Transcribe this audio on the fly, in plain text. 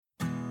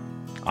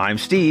I'm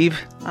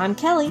Steve, I'm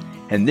Kelly.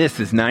 and this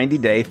is 90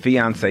 Day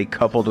Fiancé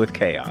Coupled with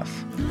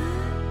Chaos.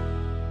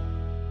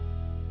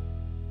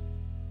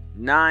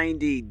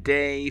 90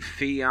 Day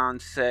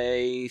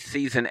Fiancé,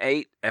 Season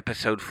 8,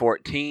 Episode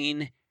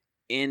 14,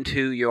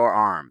 Into Your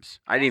Arms.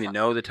 I didn't even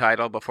know the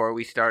title before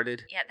we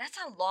started. Yeah, that's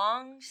a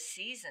long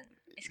season.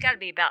 It's got to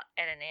be about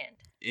at an end.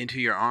 Into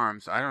Your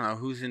Arms. I don't know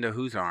who's into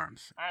whose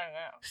arms. I don't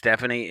know.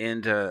 Stephanie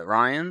into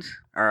Ryan's?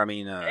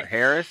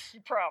 Harris?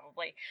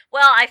 Probably.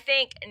 Well, I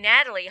think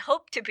Natalie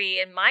hoped to be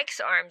in Mike's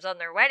arms on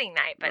their wedding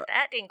night, but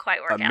that didn't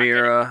quite work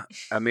out.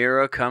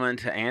 Amira coming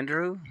to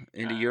Andrew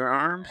into your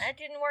arms? That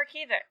didn't work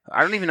either.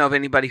 I don't even know of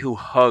anybody who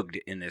hugged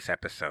in this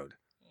episode.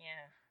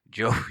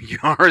 Yeah.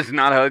 Yara's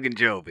not hugging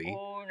Jovi.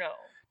 Oh, no.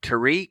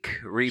 Tariq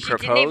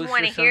re-proposed. She didn't even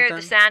want to hear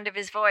the sound of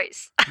his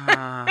voice.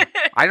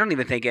 I don't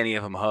even think any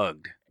of them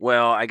hugged.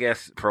 Well, I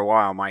guess for a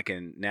while Mike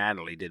and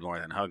Natalie did more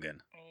than hugging.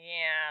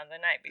 Yeah, the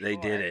night before. They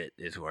did it,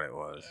 is what it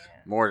was.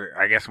 Yeah.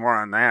 More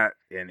on that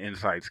in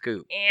Inside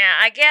Scoop. Yeah,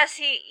 I guess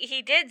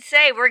he did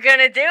say we're going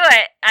to do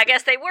it. I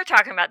guess they were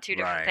talking about two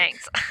different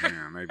things.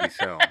 Yeah, maybe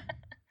so.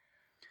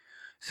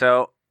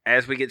 So,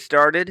 as we get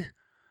started,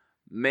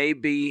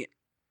 maybe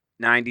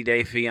 90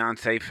 Day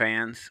Fiancé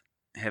fans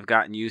have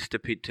gotten used to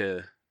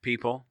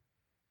people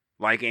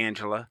like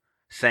Angela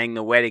saying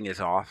the wedding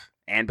is off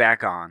and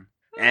back on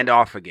and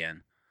off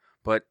again.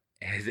 But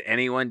has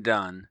anyone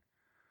done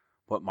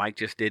what Mike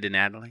just did to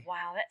Natalie?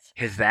 Wow,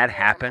 has that horrible.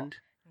 happened?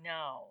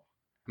 No.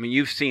 I mean,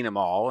 you've seen them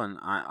all, and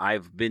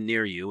I've been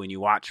near you, and you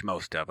watch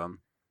most of them.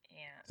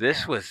 Yeah.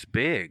 This was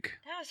big.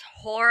 That was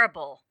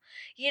horrible.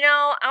 You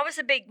know, I was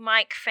a big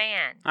Mike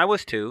fan. I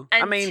was too.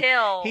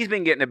 He's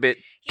been getting a bit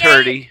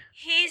turdy.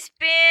 He's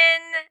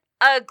been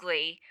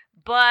ugly,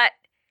 but,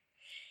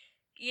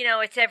 you know,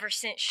 it's ever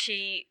since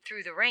she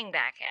threw the ring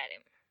back at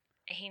him.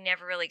 He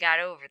never really got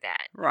over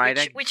that.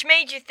 Right. Which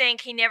made you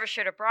think he never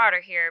should have brought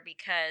her here,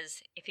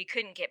 because if he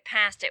couldn't get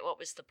past it, what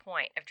was the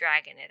point of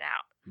dragging it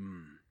out?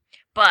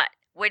 But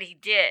what he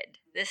did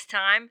this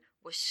time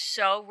was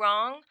so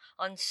wrong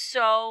on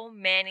so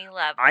many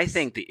levels. I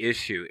think the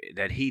issue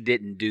that he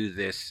didn't do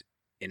this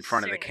in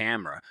front of the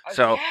camera. Oh,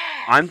 so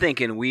yes. I'm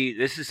thinking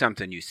this is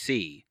something you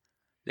see.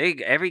 They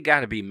got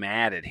to be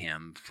mad at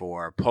him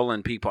for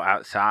pulling people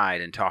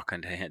outside and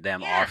talking to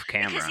them off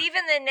camera. Because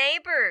even the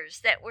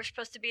neighbors that were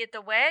supposed to be at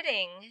the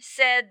wedding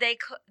said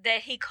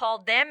that he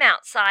called them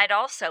outside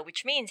also,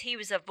 which means he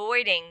was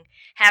avoiding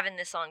having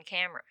this on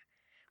camera,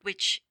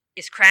 which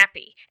is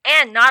crappy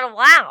and not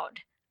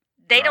allowed.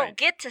 They don't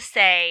get to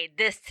say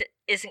this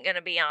isn't going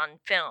to be on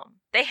film.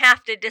 They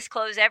have to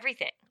disclose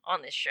everything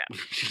on this show.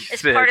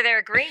 It's part of their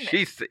agreement.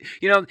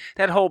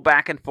 That whole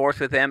back and forth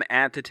with them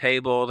at the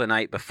table the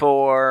night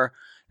before,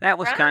 that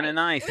was kind of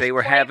nice. They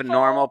were having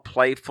normal,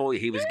 playful.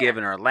 He was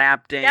giving her a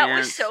lap dance. That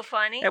was so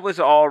funny. It was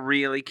all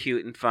really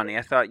cute and funny.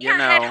 I thought, I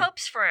had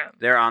hopes for him.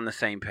 They're on the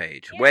same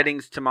page. Yeah.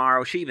 Wedding's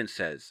tomorrow. She even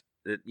says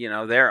that,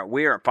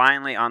 we are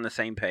finally on the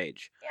same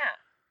page. Yeah.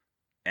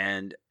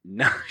 And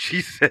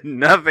she said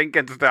nothing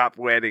can stop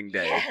wedding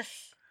day.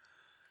 Yes.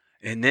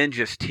 And then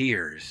just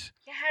tears.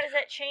 Yeah, how does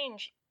that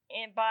change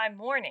by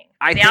morning?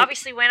 They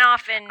obviously went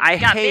off and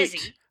got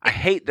busy. I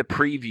hate the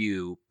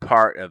preview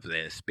part of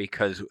this,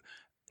 because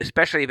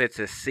especially if it's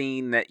a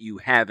scene that you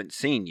haven't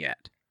seen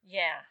yet.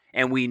 Yeah.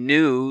 And we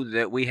knew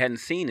that we hadn't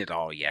seen it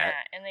all yet.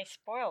 Yeah, and they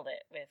spoiled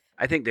it with...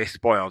 I think they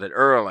spoiled it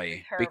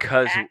early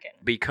because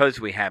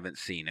packing. we haven't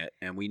seen it,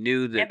 and we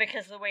knew that. And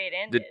because of the way it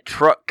ended. The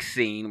truck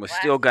scene was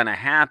still going to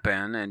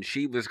happen, and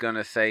she was going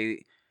to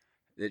say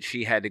that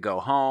she had to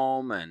go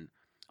home and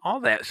all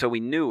that. So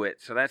we knew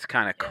it. So that's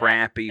kind of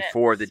crappy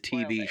for the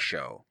TV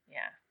show.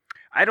 Yeah.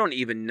 I don't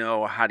even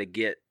know how to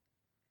get.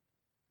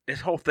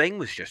 This whole thing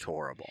was just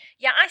horrible.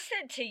 Yeah, I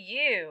said to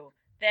you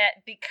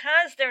that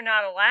because they're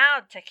not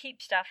allowed to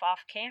keep stuff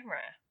off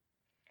camera,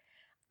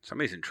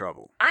 somebody's in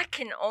trouble. I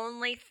can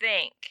only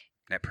think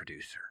that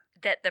producer.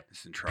 That the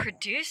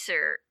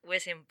producer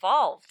was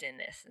involved in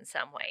this in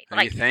some way.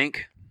 You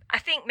think? I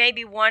think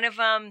maybe one of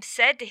them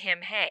said to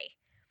him, "Hey,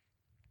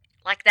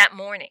 like that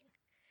morning,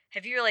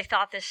 have you really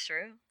thought this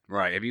through?"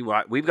 Right. Have you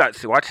we've got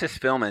to watch this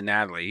film, and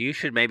Natalie, you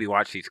should maybe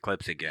watch these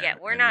clips again. Yeah,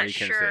 we're not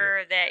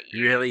sure that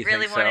you really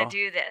want to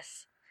do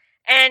this.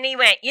 And he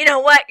went, "You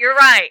know what? You're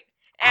right."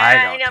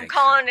 And I'm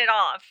calling it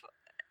off.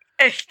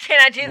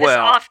 Can I do this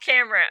off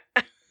camera?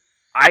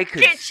 I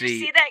could Can't you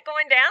see that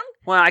going down?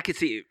 Well, I could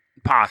see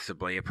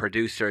possibly a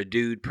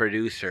dude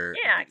producer.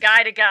 Yeah,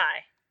 guy to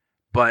guy.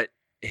 But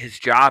his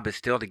job is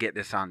still to get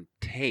this on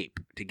tape,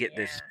 to get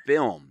this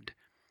filmed.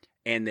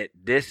 And that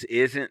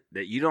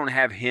you don't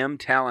have him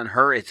telling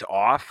her it's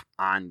off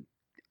on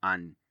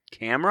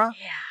camera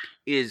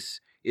is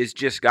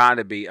just got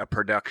to be a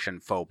production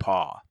faux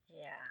pas.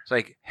 Yeah. It's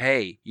like,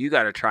 hey, you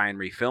got to try and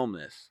refilm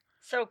this.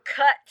 So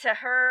cut to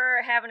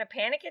her having a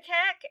panic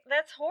attack?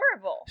 That's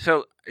horrible.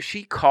 So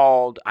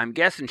I'm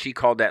guessing she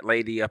called that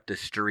lady up the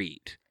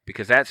street,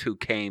 because that's who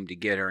came to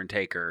get her and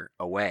take her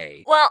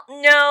away. Well,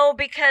 no,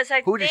 because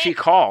Who did she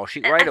call? I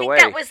think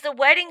that was the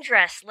wedding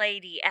dress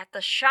lady at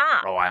the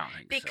shop. Oh, I don't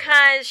think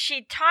because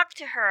she talked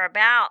to her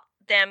about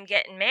them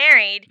getting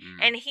married, Mm.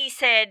 and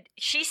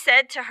she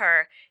said to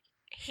her,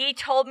 he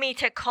told me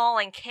to call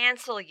and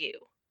cancel you.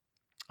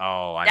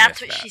 Oh, I That's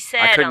missed what that. she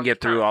said I couldn't on get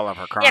the through phone. all of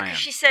her crying. Yeah, because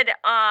she said,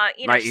 My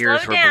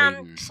ears were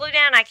bleeding. slow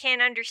down, I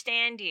can't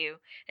understand you.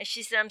 And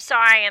she said, I'm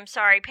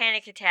sorry,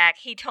 panic attack.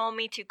 He told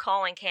me to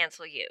call and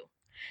cancel you.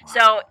 Wow.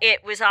 So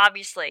it was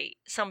obviously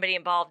somebody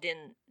involved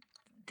in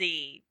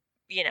the,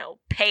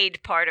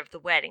 paid part of the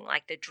wedding,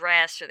 like the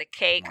dress or the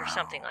cake or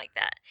something Wow. like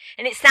that.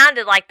 And it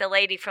sounded like the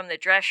lady from the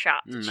dress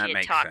shop that she that had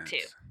makes talked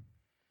sense. to.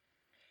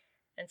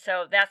 And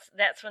so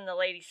that's when the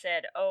lady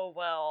said, oh,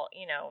 well,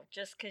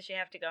 just because you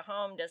have to go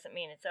home doesn't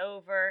mean it's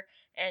over.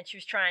 And she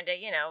was trying to,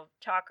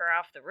 talk her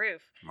off the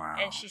roof. Wow.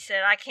 And she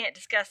said, I can't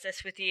discuss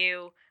this with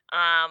you.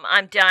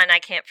 I'm done. I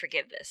can't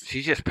forgive this.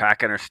 She's just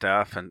packing her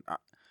stuff and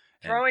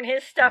Throwing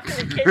his stuff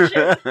in the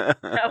kitchen.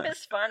 That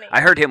was funny.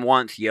 I heard him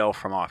once yell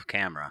from off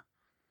camera.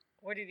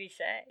 What did he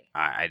say?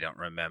 I don't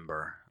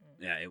remember.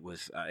 Yeah, it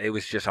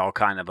was just all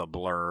kind of a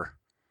blur.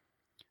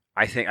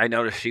 I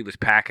noticed she was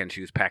packing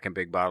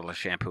big bottle of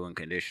shampoo and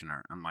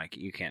conditioner. I'm like,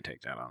 you can't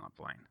take that on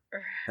a plane.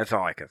 That's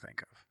all I could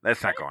think of.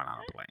 That's not going on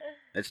a plane.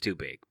 It's too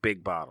big.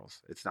 Big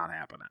bottles. It's not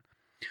happening.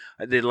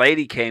 The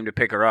lady came to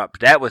pick her up.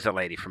 That was a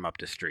lady from up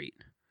the street.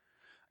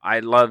 I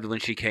loved when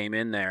she came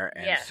in there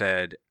and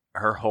said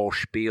her whole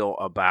spiel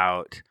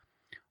about,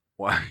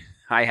 well,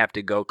 I have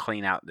to go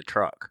clean out the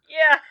truck.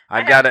 Yeah.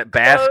 I've got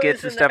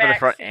baskets and in stuff in the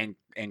front seat.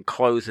 and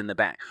clothes in the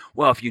back.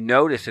 Well, if you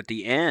notice at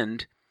the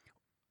end,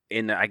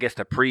 in the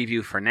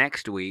preview for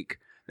next week,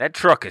 that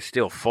truck is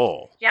still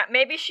full. Yeah,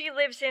 maybe she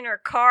lives in her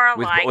car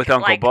with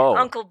Uncle Bo.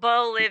 Uncle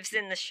Bo lives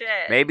in the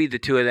shed. Maybe the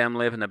two of them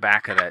live in the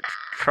back of that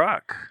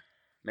truck.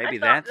 Maybe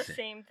that's the it.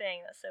 same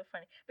thing. That's so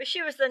funny. But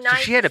she was the nicest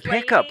So she had a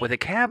pickup lady. with a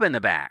cab in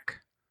the back.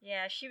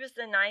 Yeah, she was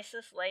the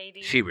nicest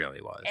lady. She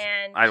really was.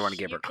 And I don't want to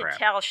give her crap. You could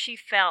tell she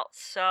felt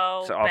so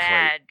It's awfully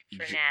bad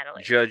for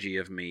Natalie.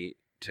 Judgy of me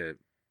to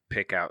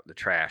pick out the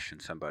trash in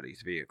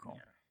somebody's vehicle.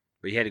 Yeah.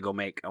 But you had to go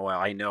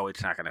I know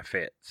it's not going to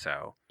fit,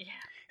 so. Yeah.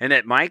 And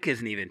that Mike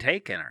isn't even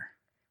taking her.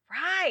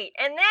 Right.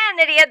 And then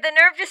that he had the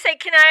nerve to say,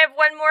 can I have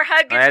one more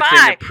hug goodbye?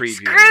 That's in the preview.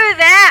 Screw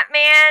that,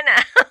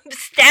 man. I'm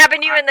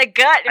stabbing you in the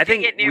gut if I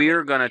think you get near me.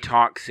 we're going to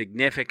talk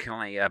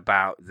significantly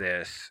about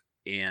this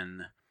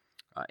in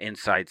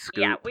Inside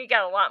Scoop. Yeah, we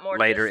got a lot more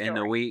later to this in the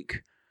story.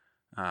 week.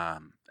 I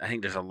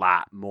think there's a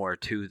lot more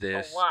to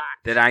this A lot.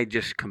 that I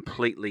just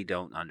completely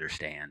don't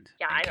understand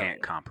Yeah, and I don't can't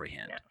either.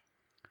 comprehend. No.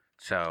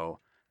 So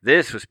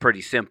this was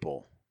pretty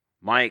simple.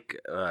 Mike,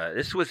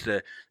 this was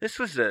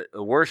the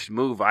worst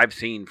move I've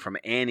seen from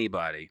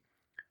anybody.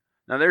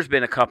 Now there's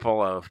been a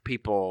couple of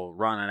people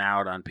running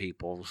out on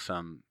people,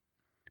 some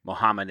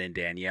Muhammad and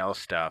Danielle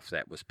stuff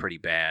that was pretty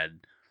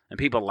bad. And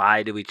people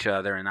lie to each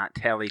other and not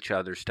tell each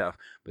other stuff.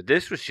 But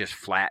this was just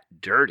flat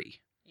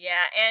dirty.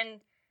 Yeah, and,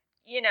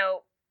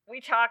 we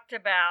talked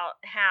about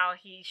how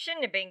he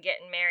shouldn't have been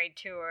getting married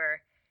to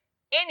her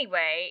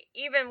anyway.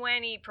 Even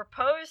when he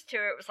proposed to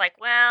her, it was like,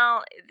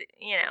 well,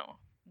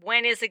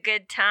 when is a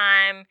good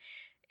time?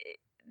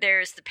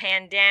 There's the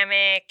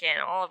pandemic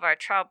and all of our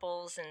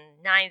troubles,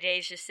 and 9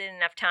 days just isn't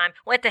enough time.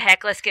 What the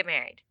heck? Let's get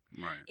married.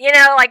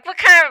 Right. What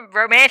kind of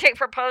romantic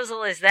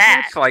proposal is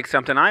that? It's like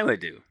something I would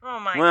do. Oh,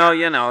 my God.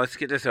 Well, let's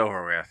get this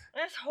over with.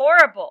 That's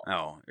horrible.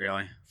 Oh,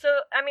 really? So,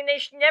 they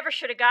never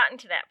should have gotten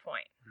to that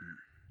point.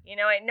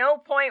 At no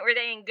point were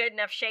they in good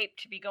enough shape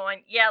to be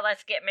going, yeah,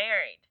 let's get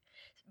married.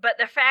 But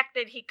the fact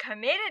that he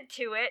committed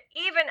to it,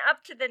 even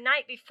up to the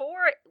night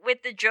before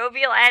with the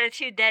jovial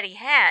attitude that he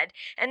had,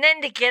 and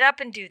then to get up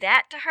and do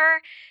that to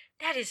her,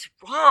 that is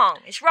wrong.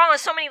 It's wrong on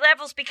so many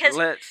levels because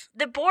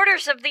the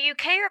borders of the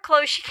UK are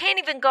closed. She can't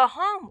even go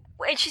home.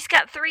 And she's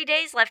got 3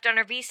 days left on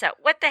her visa.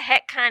 What the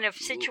heck kind of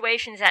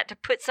situation is that to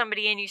put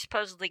somebody in you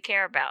supposedly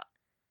care about?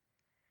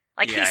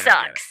 He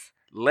sucks.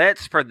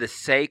 Let's, for the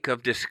sake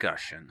of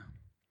discussion,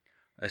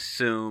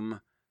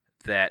 assume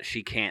that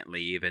she can't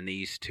leave and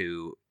these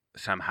two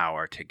somehow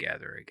are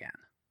together again.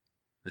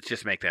 Let's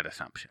just make that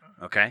assumption,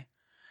 okay?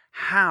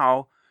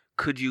 How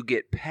could you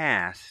get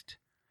past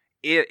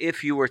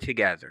if you were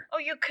together? Oh,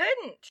 you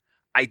couldn't.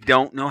 I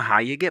don't know how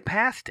you get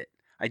past it.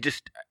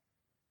 It's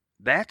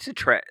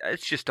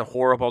just a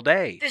horrible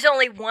day. There's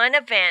only one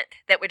event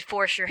that would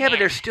force your hand. Yeah,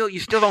 but you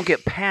still don't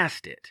get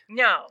past it.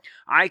 No.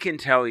 I can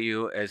tell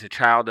you, as a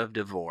child of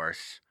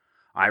divorce,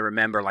 I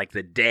remember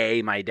the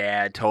day my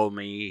dad told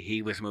me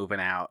he was moving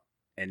out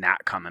and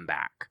not coming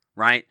back,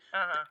 right?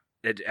 Uh-huh.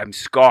 I'm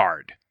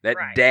scarred. That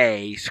Right.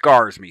 day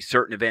scars me.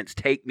 Certain events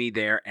take me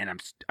there,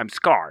 and I'm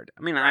scarred.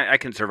 I mean, I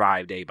can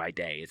survive day by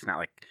day. It's not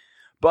like...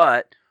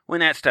 But when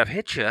that stuff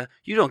hits you,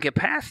 you don't get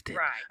past it.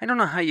 Right. I don't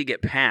know how you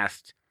get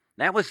past...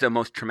 That was the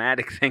most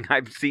traumatic thing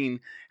I've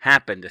seen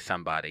happen to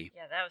somebody.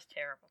 Yeah, that was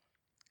terrible.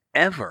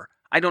 Ever.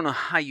 I don't know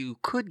how you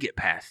could get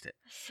past it.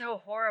 So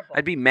horrible.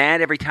 I'd be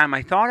mad every time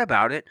I thought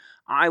about it.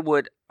 I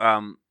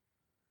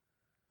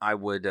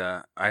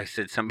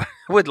said somebody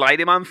would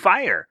light him on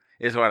fire,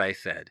 is what I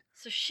said.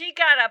 So she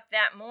got up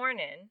that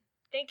morning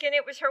thinking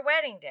it was her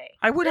wedding day.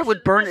 I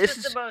would burn this.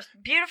 This was the most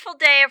beautiful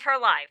day of her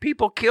life.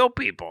 People kill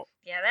people.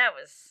 Yeah, that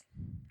was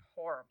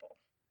horrible.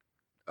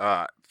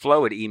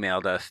 Flo had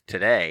emailed us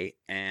today,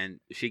 and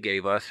she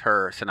gave us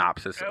her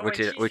synopsis, Oh, which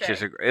what'd she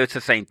say? it's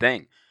the same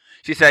thing.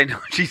 She said,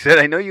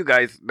 I know you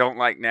guys don't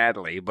like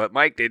Natalie, but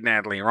Mike did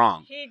Natalie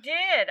wrong. He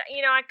did.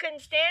 I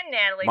couldn't stand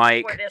Natalie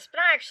Mike. before this, but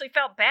I actually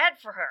felt bad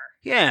for her.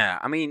 Yeah,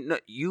 I mean,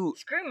 no,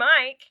 Screw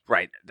Mike.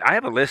 right. I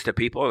have a list of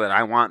people that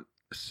I want,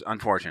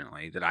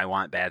 unfortunately, that I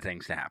want bad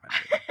things to happen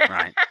to,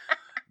 right?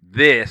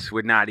 This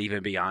would not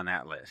even be on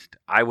that list.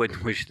 I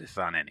wouldn't wish this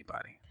on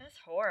anybody. That's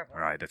horrible.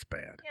 Right, that's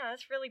bad. Yeah,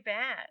 that's really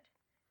bad.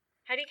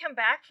 How do you come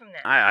back from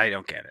that? I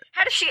don't get it.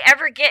 How does she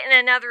ever get in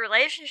another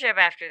relationship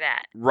after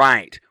that?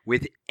 Right,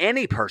 with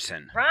any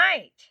person.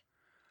 Right.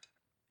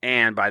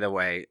 And by the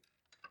way,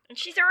 And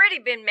she's already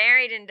been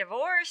married and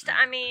divorced.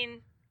 I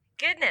mean,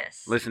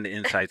 goodness. listen to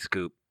Inside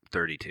Scoop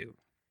 32.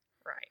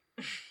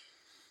 Right.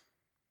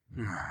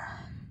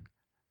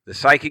 The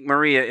psychic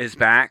Maria is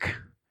back,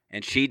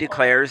 and she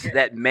declares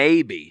that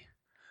maybe,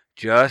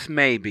 just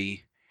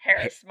maybe,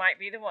 Harris might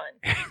be the one.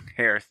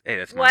 Harris. Hey,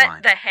 that's my What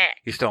line. the heck?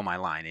 You stole my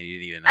line, and you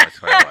didn't even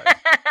notice what it was.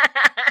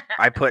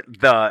 I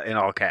put "the" in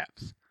all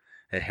caps.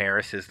 That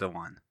Harris is the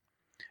one.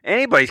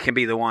 Anybody can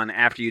be the one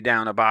after you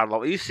down a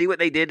bottle. You see what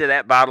they did to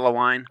that bottle of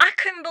wine? I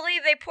couldn't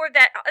believe they poured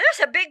that.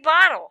 There's a big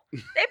bottle.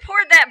 They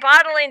poured that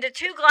bottle into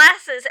 2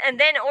 glasses and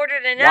then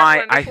ordered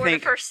another one before the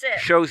first sip.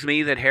 Shows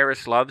me that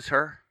Harris loves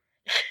her.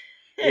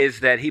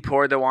 Is that he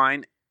poured the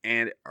wine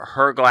and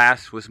her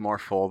glass was more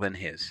full than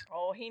his.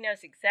 Oh, he knows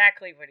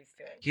exactly what he's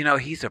doing. You know,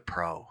 he's a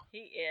pro, He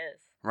is.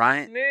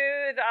 right?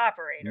 Smooth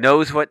operator.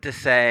 Knows what to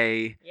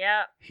say.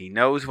 Yep. He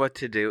knows what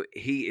to do.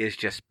 He is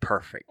just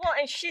perfect. Well,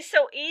 and she's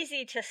so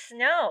easy to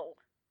snow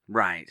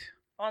Right.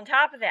 on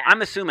top of that.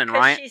 I'm assuming 'cause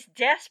Ryan. she's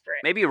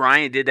desperate. Maybe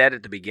Ryan did that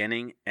at the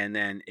beginning, and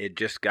then it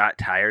just got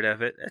tired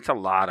of it. That's a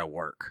lot of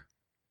work.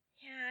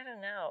 Yeah, I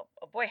don't know.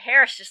 Oh, boy,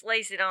 Harris just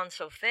lays it on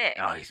so thick.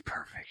 Oh, he's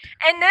perfect.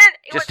 And then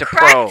Just what a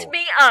cracked pro.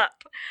 me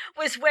up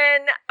was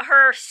when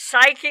her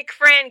psychic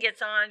friend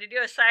gets on to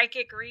do a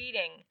psychic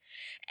reading.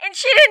 And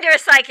she didn't do a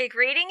psychic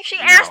reading. She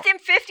No. asked him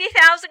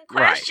 50,000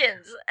 Right.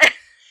 questions.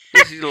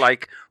 This is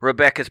like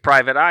Rebecca's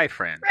private eye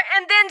friend. Right,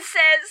 and then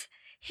says,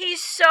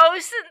 he's so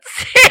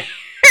sincere.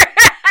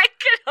 I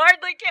could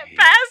hardly get He's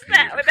past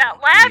that beautiful. without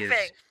He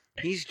laughing.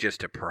 He's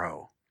just a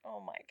pro. Oh,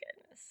 my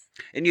goodness.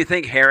 And you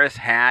think Harris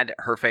had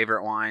her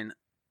favorite wine?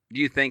 Do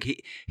you think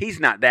he's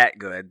not that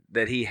good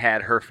that he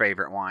had her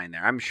favorite wine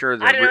there? I'm sure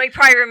I don't know. He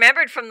probably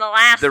remembered from the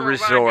last the little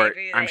resort.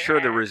 rendezvous I'm they sure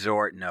the had.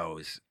 resort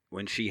knows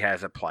when she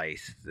has a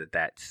place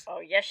that's. Oh,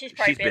 yeah, she's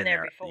probably been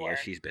there before. Yeah,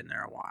 she's been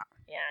there a while.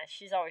 Yeah,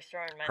 she's always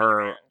throwing money Her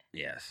around.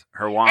 yes,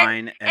 her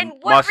wine and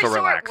what muscle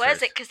resort relaxers.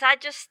 was it? Because I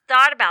just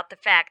thought about the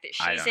fact that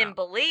I she's don't in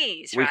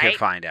Belize, We right? could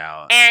find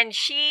out. And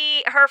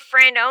her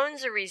friend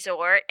owns a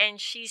resort, and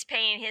she's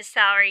paying his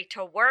salary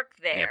to work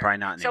there. Yeah, probably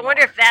not So I anymore.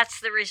 wonder if that's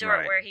the resort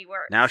Right. where he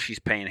works. Now she's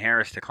paying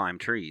Harris to climb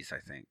trees, I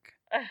think.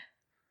 Ugh.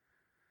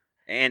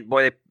 And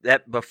boy,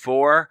 that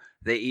before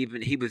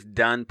he was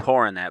done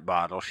pouring that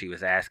bottle, she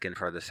was asking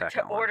for the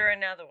second to one. order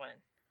another one.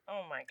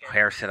 Oh my goodness.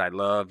 Harris said, "I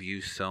love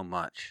you so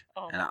much,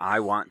 Oh, and that's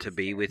I want to so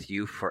be sweet. with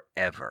you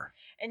forever."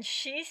 And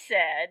she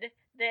said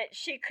that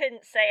she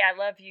couldn't say I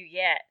love you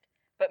yet,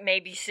 but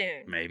maybe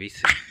soon. Maybe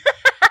soon.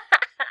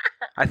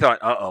 I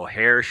thought,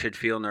 Harris should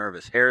feel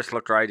nervous. Harris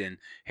looked right in.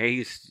 Hey,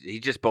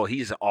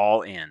 he's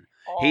all in.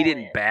 All He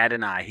didn't in. bat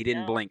an eye. He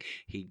didn't No. blink.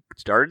 He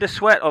started to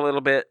sweat a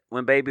little bit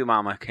when baby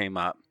mama came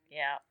up.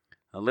 Yeah,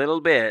 A little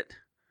bit.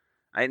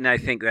 And I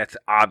think that's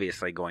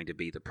obviously going to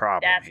be the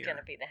problem that's here. going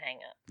to be the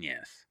hang-up.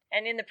 Yes.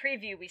 And in the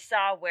preview, we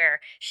saw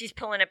where she's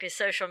pulling up his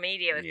social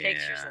media with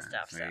pictures and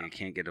stuff. So So you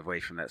can't get away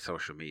from that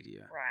social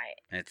media. right,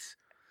 It's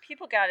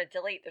people got to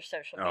delete their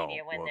social Oh,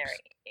 media when whoops.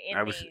 they're in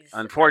I was- these.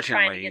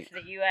 unfortunately, trying to get to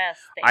the U.S.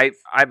 things.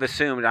 I've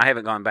assumed, I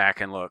haven't gone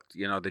back and looked,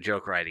 the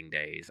joke writing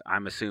days.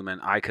 I'm assuming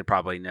I could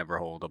probably never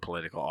hold a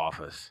political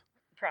office.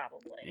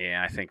 Probably.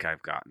 Yeah, I think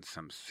I've gotten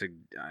some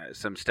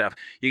stuff.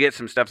 You get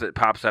some stuff that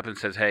pops up and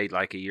says, "Hey,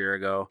 like a year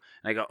ago,"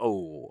 and I go,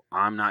 "Oh,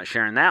 I'm not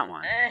sharing that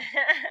one." Yeah,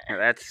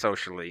 that's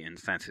socially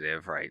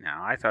insensitive right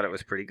now. I thought it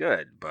was pretty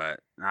good, but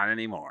not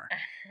anymore.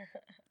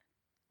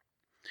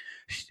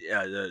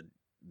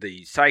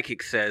 The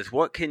psychic says,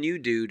 "What can you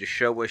do to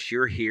show us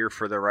you're here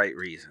for the right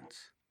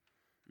reasons?"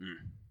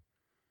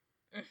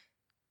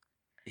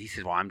 He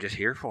said, "Well, I'm just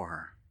here for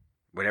her.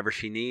 Whatever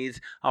she needs,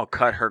 I'll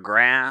cut her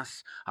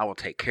grass. I will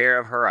take care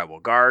of her. I will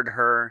guard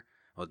her.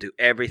 I'll do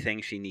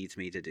everything she needs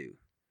me to do."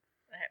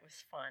 That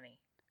was funny.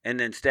 And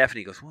then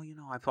Stephanie goes, "Well,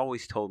 I've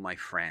always told my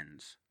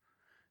friends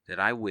that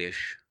I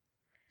wish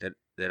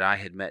that I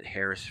had met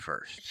Harris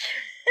first."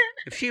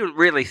 If she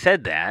really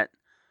said that,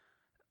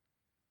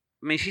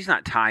 I mean, she was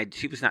not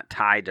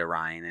tied to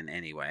Ryan in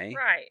any way.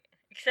 Right.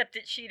 Except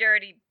that she'd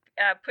already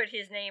put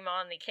his name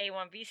on the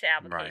K-1 visa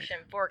application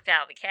and forked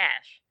out the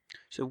cash.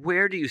 So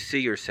where do you see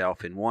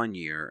yourself in 1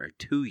 year or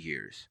 2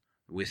 years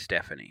with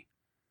Stephanie?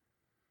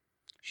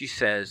 She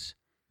says,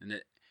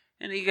 and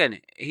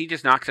again, he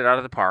just knocks it out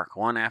of the park,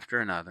 one after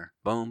another.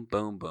 Boom,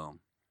 boom,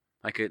 boom.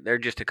 Like they're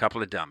just a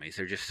couple of dummies.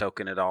 They're just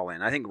soaking it all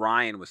in. I think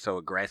Ryan was so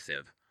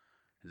aggressive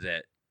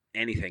that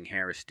anything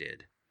Harris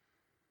did,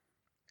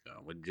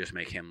 Would just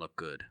make him look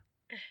good.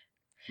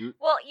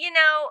 Well,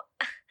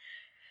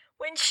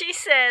 when she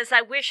says,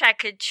 "I wish I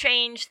could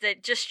change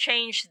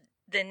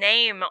the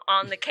name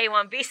on the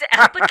K-1 visa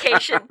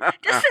application,"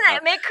 doesn't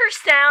that make her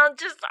sound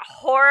just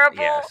horrible?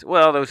 Yes.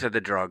 Well, those are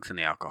the drugs and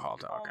the alcohol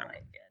talking. Oh my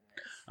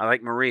goodness. I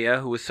like Maria,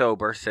 who was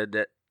sober, said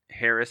that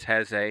Harris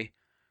has a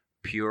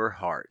pure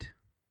heart.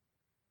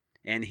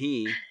 And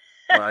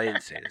well, I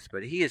didn't say this,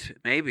 but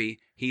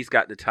he's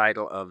got the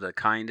title of the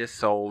kindest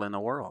soul in the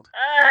world.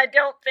 I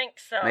don't think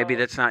so. Maybe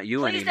that's not you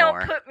Please anymore.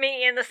 Please don't put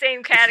me in the same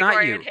It's not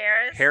category you. with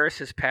Harris. Harris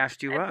has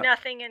passed you I have up.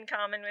 nothing in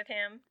common with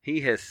him.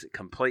 He has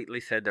completely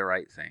said the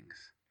right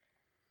things.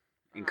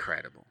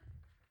 Incredible.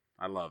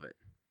 I love it.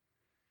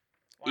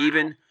 Wow.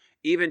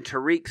 Even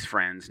Tariq's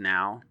friends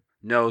now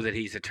know that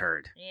he's a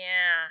turd.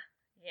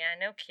 Yeah,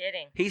 no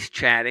kidding. He's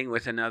chatting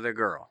with another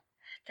girl.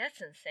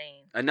 That's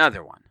insane.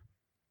 Another one.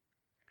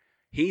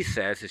 He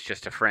says it's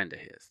just a friend of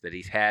his that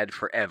he's had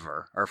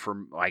forever, or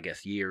for, I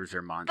guess, years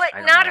or months.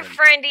 But not a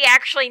friend he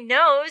actually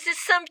knows. It's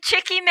some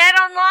chick he met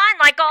online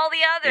like all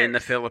the others. In the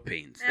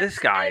Philippines. This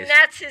guy and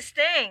that's his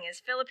thing,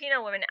 is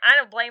Filipino women. I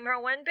don't blame her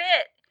one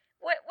bit.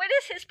 What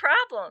is his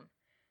problem?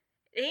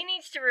 He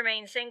needs to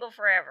remain single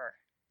forever.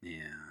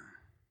 Yeah.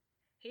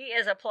 He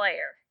is a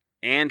player.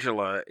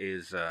 Angela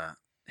is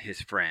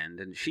his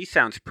friend, and she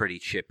sounds pretty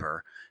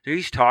chipper.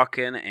 He's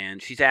talking,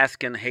 and she's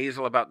asking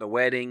Hazel about the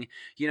wedding.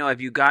 Have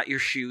you got your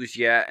shoes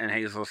yet? And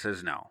Hazel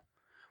says no.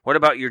 What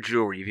about your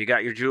jewelry? Have you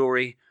got your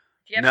jewelry?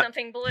 Do you have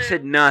something blue? He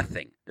said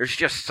nothing. There's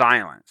just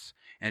silence.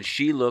 And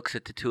she looks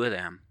at the two of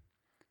them,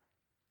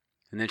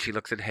 and then she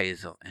looks at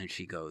Hazel, and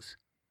she goes,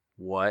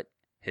 "What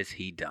has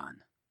he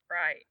done?"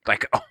 Right.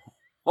 Like, oh,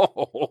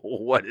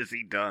 what has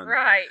he done?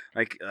 Right.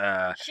 Like,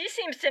 she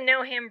seems to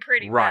know him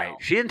pretty right. well.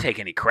 She didn't take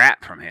any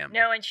crap from him.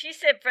 No, and she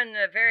said from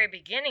the very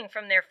beginning,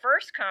 from their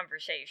first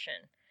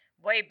conversation,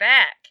 way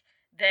back,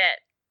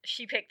 that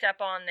she picked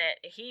up on that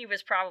he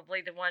was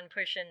probably the one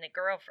pushing the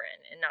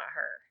girlfriend and not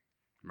her.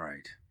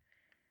 Right.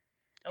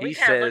 And we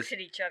kind of looked at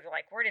each other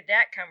like, where did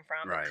that come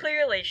from? Right. But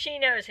clearly, she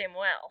knows him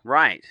well.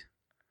 Right.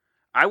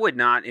 I would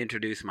not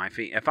introduce my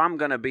if I'm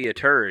going to be a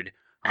turd,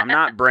 I'm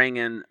not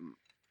bringing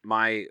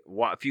my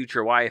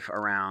future wife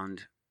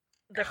around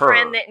the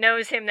friend that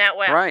knows him that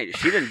well. Right.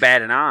 She didn't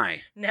bat an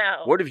eye.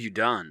 No. What have you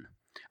done?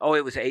 Oh,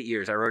 it was 8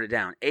 years. I wrote it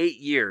down. 8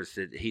 years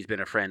that he's been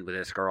a friend with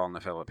this girl in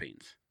the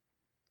Philippines.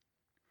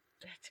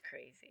 That's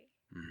crazy.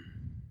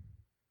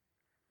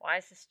 Why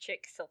is this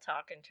chick still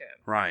talking to him?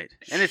 Right.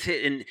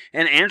 And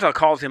and Angela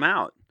calls him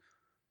out.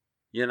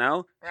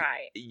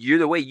 Right.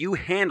 The way you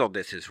handled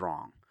this is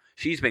wrong.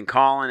 She's been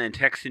calling and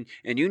texting,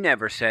 and you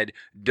never said,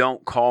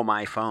 "Don't call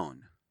my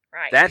phone."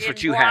 Right. That's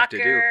what you have to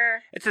do.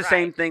 It's the right.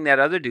 same thing that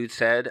other dude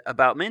said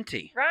about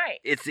Minty. Right.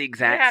 It's the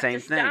exact same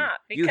thing.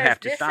 You have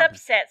to stop. Because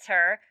this upsets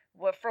her.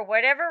 For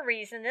whatever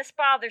reason, this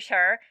bothers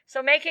her.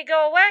 So make it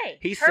go away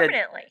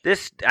permanently.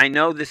 Said, I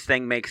know this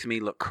thing makes me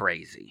look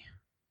crazy.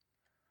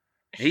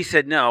 He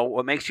said, no,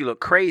 what makes you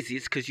look crazy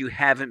is because you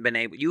haven't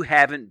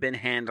been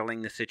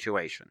handling the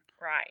situation.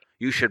 Right.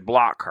 You should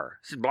block her.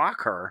 I said,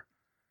 block her?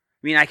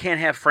 I mean, I can't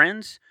have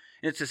friends?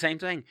 It's the same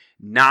thing.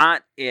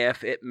 Not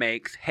if it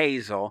makes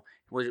Hazel,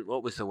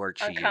 what was the word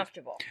she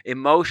uncomfortable. used?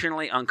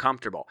 Emotionally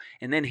uncomfortable.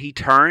 And then he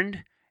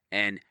turned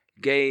and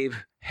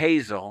gave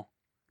Hazel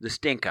the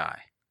stink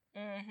eye.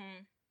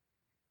 Mm-hmm.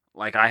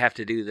 Like, I have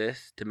to do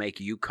this to make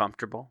you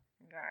comfortable?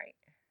 Right.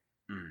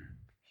 Mm.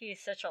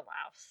 He's such a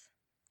louse.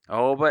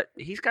 Oh, but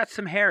he's got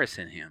some Harris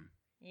in him.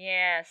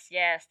 Yes,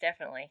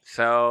 definitely.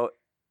 So,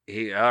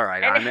 all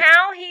right. And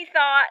how he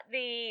thought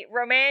the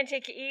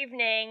romantic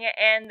evening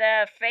and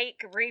the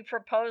fake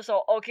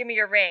re-proposal, "Oh, give me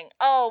your ring.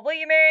 Oh, will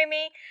you marry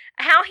me?"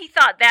 How he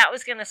thought that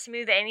was going to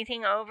smooth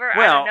anything over,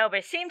 I don't know, but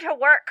it seemed to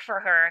work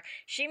for her.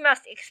 She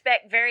must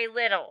expect very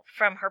little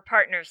from her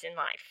partners in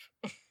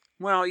life.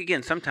 Well,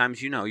 again,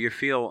 sometimes,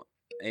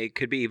 it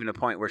could be even a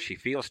point where she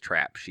feels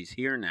trapped. She's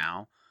here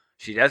now.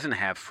 She doesn't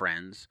have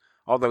friends,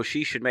 although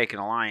she should make an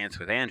alliance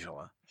with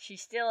Angela. She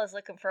still is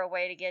looking for a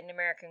way to get an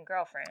American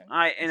girlfriend.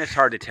 And it's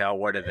hard to tell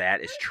what of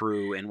that is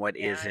true and what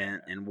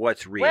isn't and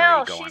what's really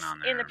going on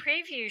there. In the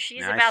preview,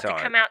 she's about to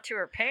come out to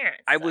her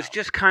parents. I was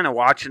just kind of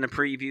watching the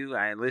preview.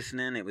 I was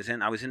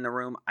in the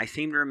room. I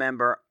seem to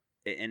remember,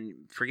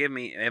 and forgive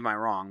me if I'm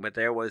wrong, but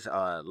there was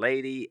a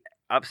lady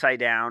upside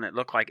down. It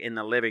looked like in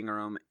the living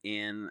room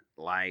in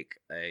like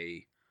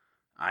a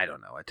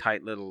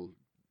tight little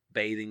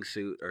bathing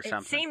suit or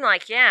something. It seemed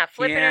like,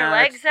 flipping her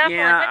legs up.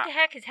 Yeah, like, what the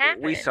heck is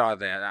happening? We saw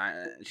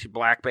that. She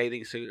black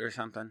bathing suit or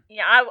something.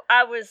 Yeah,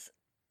 I was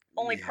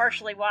only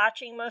partially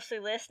watching, mostly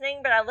listening,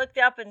 but I looked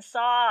up and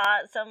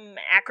saw some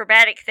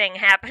acrobatic thing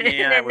happening.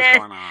 Yeah, that was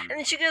going on. And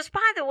then she goes,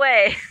 "By the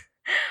way,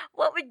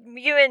 what would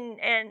you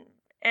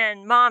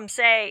and Mom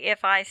say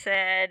if I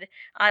said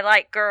I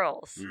like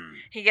girls?"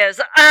 He goes,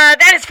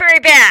 "That is very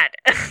bad."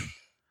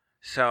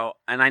 So,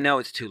 and I know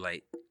it's too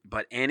late,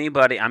 but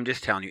I'm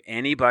just telling you,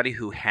 anybody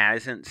who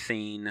hasn't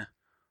seen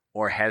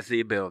or has the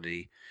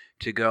ability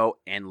to go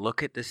and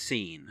look at the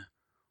scene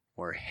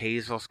where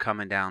Hazel's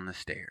coming down the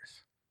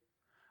stairs,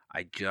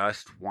 I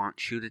just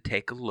want you to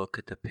take a look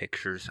at the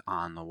pictures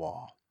on the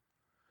wall.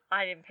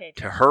 I didn't pay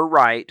attention. To her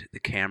right, the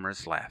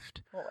camera's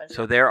left. What was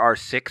So it? there are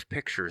 6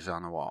 pictures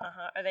on the wall.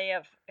 Are they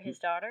of his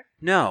daughter?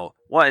 No.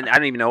 Well, I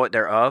don't even know what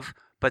they're of,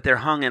 but they're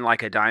hung in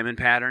like a diamond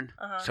pattern.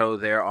 So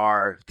there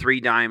are 3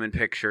 diamond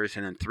pictures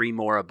and then 3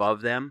 more above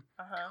them.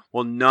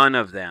 Well, none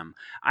of them.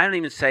 I don't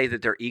even say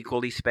that they're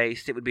equally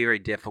spaced. It would be very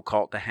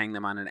difficult to hang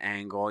them on an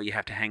angle. You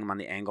have to hang them on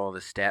the angle of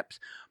the steps.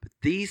 But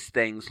these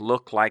things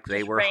look like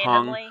they were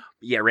randomly?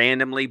 hung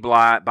randomly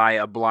by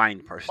a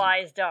blind person. By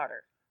his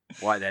daughter.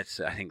 Well, I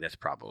think that's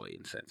probably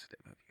insensitive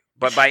of you.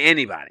 But by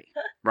anybody,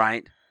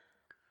 right?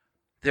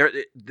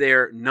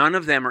 They're none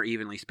of them are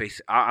evenly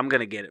spaced. I'm going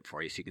to get it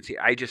for you so you can see.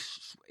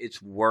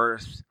 It's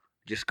worth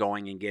just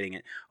going and getting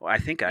it. Well, I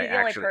think You're the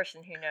only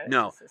person who knows.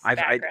 No, this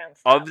background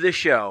stuff. Of the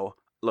show.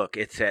 Look,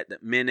 it's at the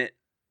minute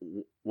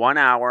 1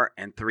 hour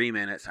and 3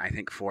 minutes. I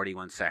think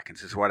 41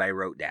 seconds is what I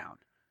wrote down.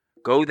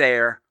 Go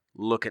there,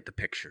 look at the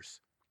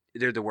pictures.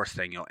 They're the worst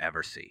thing you'll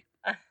ever see.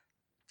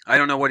 I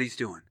don't know what he's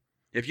doing.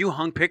 If you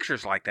hung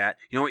pictures like that,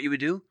 you know what you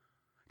would do?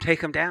 Take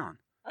them down.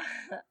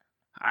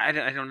 I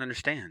don't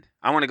understand.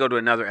 I want to go to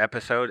another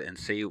episode and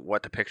see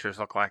what the pictures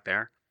look like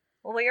there.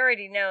 Well, we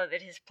already know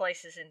that his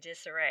place is in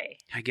disarray.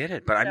 I get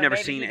it, but I've So never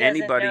maybe seen he doesn't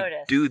anybody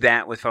notice. do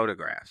that with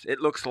photographs. It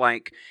looks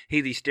like,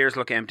 hey, these stairs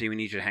look empty. We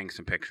need you to hang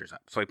some pictures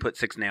up. So he put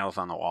 6 nails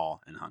on the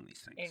wall and hung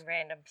these things. In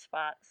random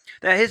spots.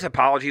 Now, his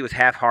apology was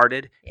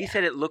half-hearted. He Yeah.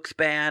 said it looks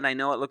bad. I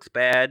know it looks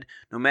bad.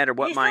 No matter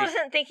what He still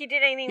doesn't think he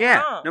did anything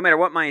wrong. no matter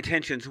what my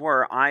intentions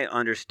were, I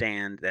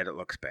understand that it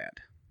looks bad.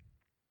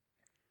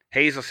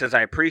 Hazel says,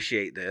 I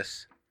appreciate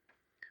this,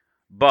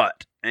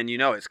 but, and you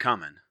know it's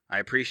coming. I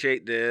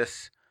appreciate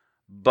this,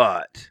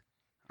 but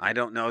I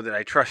don't know that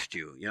I trust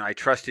you. You know, I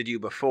trusted you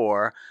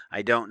before.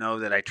 I don't know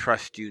that I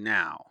trust you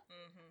now.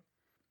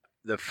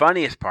 The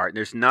funniest part,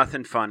 there's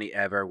nothing funny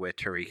ever with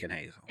Tariq and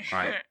Hazel,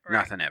 right? Right.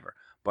 Nothing ever.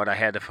 But I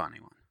had a funny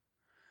one.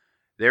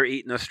 They're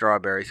eating the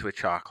strawberries with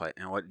chocolate,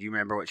 and what do you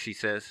remember what she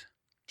says?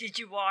 Did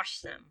you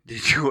wash them?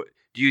 Do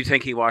you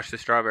think he washed the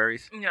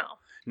strawberries? No.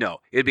 No.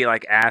 It'd be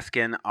like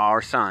asking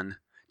our son,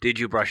 did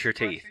you brush your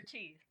teeth?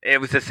 It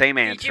was the same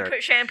answer. Did you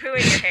put shampoo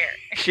in your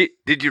hair?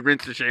 Did you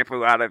rinse the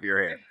shampoo out of your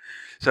hair?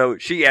 So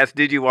she asked,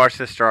 did you wash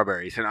the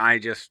strawberries? And I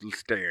just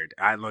stared.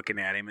 I'm looking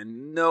at him,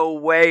 and no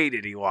way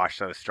did he wash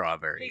those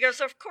strawberries. He goes,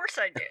 of course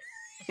I did.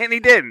 And he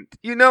didn't.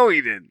 You know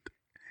he didn't.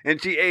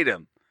 And she ate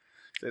them.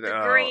 Said, The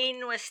 "Oh."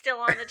 green was still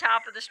on the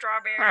top of the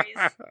strawberries.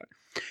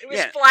 It was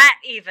Yeah. flat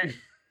even.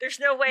 There's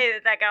no way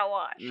that got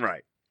washed.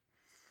 Right.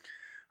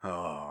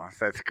 Oh,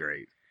 that's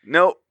great.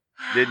 Nope.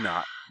 Did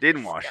not.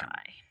 Didn't wash them.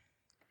 Guy.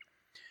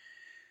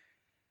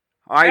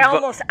 I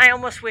I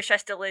almost wish I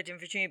still lived in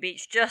Virginia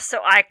Beach just so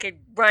I could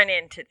run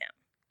into them.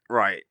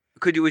 Right.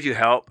 Would you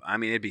help? I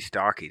mean, it'd be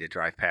stalky to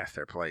drive past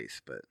their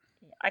place, but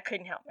I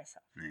couldn't help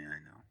myself. yeah, I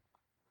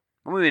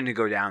know. We didn't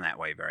go down that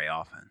way very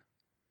often.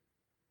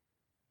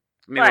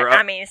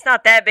 It's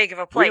not that big of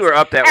a place. We were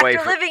up that way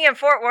After living in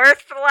Fort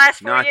Worth for the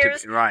last 4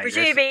 years, right,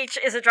 Virginia Beach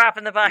is a drop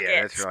in the bucket,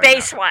 yeah, that's right.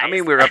 space-wise. I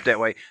mean, we were up that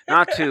way.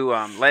 Not to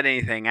let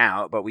anything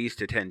out, but we used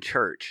to attend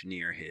church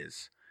near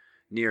his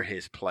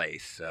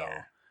place. So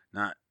Yeah.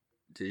 not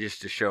to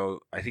just to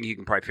show. I think you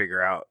can probably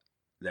figure out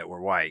that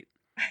we're white,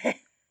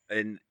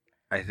 and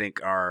I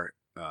think our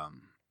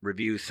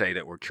reviews say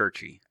that we're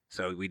churchy.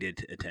 So we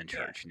did attend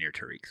church near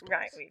Tariq's place.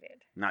 Right, we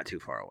did. Not too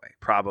far away.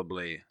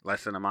 Probably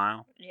less than a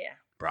mile. Yeah.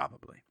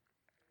 Probably.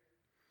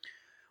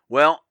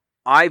 Well,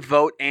 I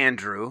vote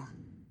Andrew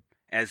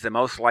as the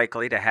most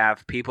likely to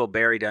have people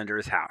buried under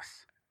his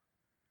house.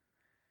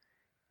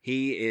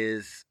 He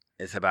is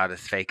about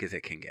as fake as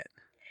it can get.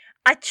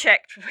 I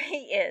checked.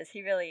 He is.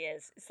 He really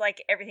is. It's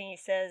like everything he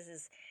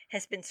says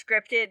has been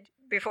scripted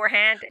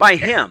beforehand. By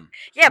him.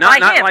 Yeah, by him.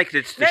 Not like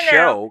it's the No,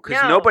 show,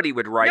 because nobody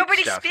would write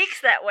Nobody stuff.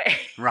 speaks that way.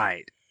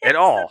 Right. That's At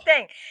all. the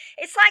thing.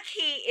 It's like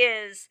he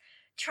is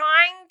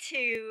trying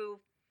to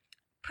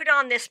put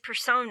on this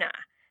persona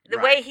the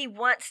Right. way he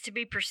wants to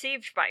be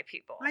perceived by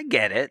people. I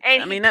get it.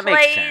 And I mean, he that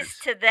plays makes sense.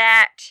 to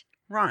that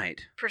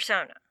Right.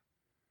 persona.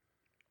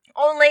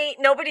 Only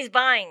nobody's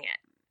buying it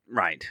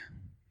Right.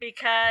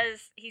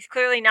 because he's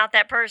clearly not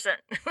that person.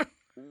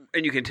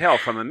 And you can tell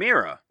from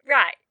Amira.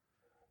 Right.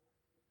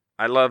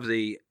 I love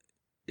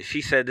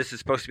she said this is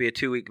supposed to be a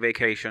 2-week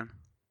vacation.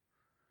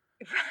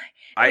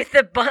 Right. With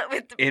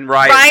the in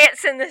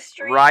riots in the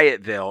street.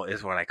 Riotville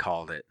is what I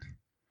called it.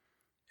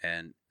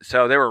 And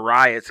so there were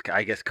riots,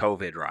 I guess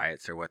COVID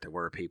riots or what there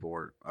were. People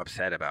were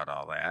upset about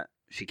all that.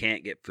 She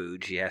can't get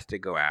food. She has to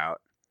go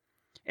out.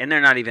 And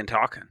they're not even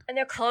talking. And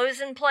they're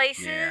closing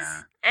places.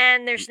 Yeah.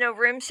 And there's no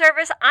room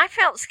service. I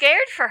felt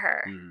scared for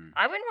her. Mm.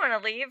 I wouldn't want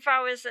to leave if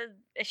I was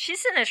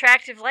she's an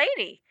attractive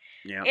lady.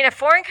 Yeah. In a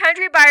foreign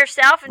country by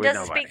herself and With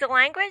doesn't nobody. speak the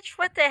language?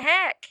 What the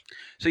heck?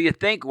 So you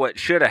think what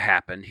should have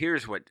happened,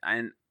 here's what,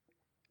 and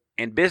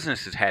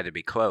businesses had to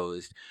be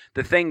closed.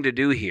 The thing to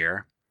do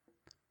here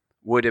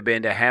would have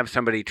been to have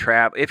somebody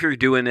travel, if you're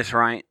doing this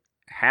right,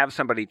 have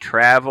somebody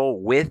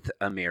travel with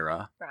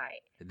Amira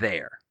Right.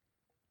 there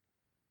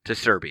to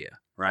Serbia,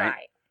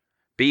 right?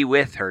 be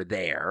with her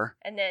there.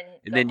 And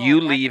then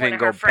you leave and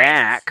go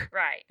back.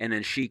 Right. And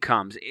then she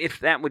comes. If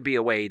that would be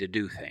a way to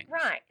do things.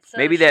 Right. So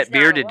maybe she's that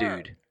bearded not alone.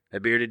 dude. A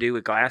bearded dude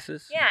with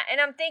glasses? Yeah,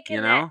 and I'm thinking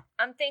You know?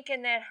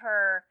 that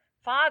her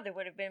father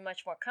would have been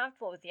much more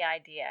comfortable with the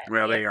idea.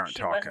 Well, they if aren't she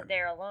talking. wasn't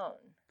there alone.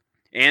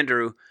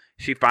 Andrew,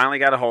 she finally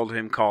got a hold of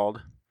him,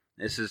 called.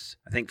 This is,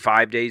 I think,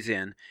 5 days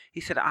in.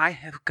 He said, I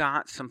have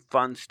got some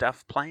fun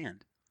stuff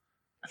planned.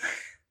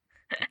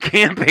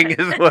 Camping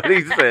is what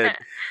he said.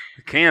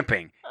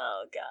 Camping.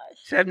 Oh, gosh.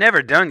 He said, I've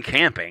never done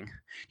camping.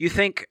 You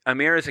think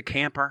Amira's a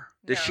camper?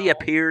 Does she No.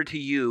 appear to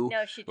you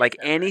No, she does like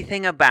not.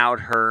 anything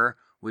about her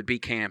would be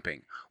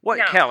camping? What,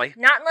 No, Kelly?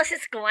 Not unless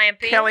it's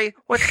glamping. Kelly,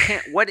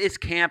 what is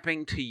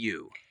camping to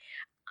you?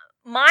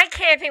 My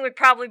camping would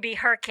probably be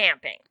her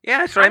camping. Yeah,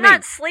 that's what I'm I mean.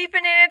 not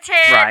sleeping in a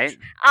tent. Right.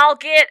 I'll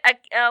get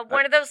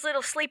one of those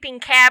little sleeping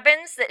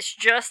cabins that's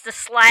just a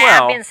slab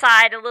Well,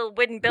 inside a little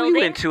wooden building. We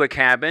went to a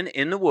cabin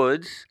in the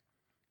woods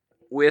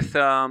with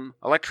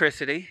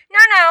electricity.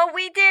 No,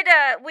 we did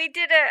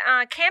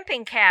a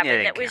camping cabin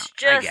Yeah, that was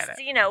count. I get just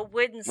it.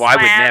 wooden slabs. Well, I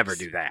would never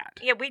do that.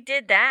 Yeah, we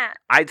did that.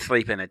 I'd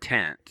sleep in a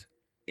tent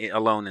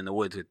alone in the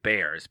woods with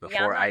bears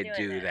before not I'd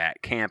doing do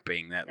that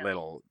camping, that No.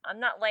 little I'm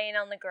not laying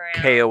on the ground.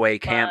 KOA bugs.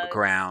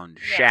 campground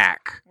Yeah,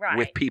 shack right.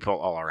 with people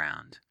all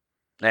around.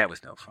 That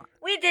was no fun.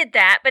 We did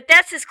that, but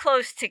that's as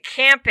close to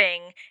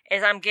camping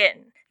as I'm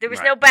getting. There was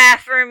Right. no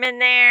bathroom in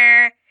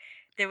there.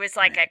 There was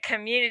like a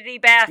community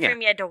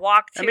bathroom you had to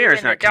walk to Amira's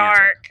in the not camping.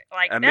 dark.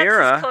 Like Amira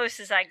that's as close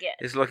as I get.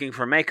 Is looking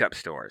for makeup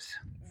stores.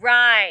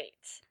 Right.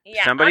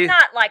 Yeah. Somebody- I'm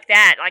not like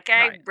that. Like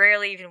I Right.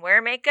 rarely even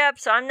wear makeup,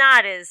 so I'm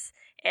not as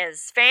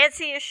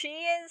fancy as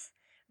she is.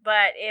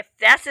 But if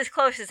that's as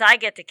close as I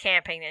get to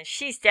camping, then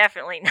she's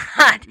definitely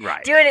not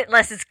Right. doing it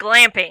unless it's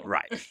glamping.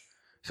 Right.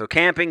 So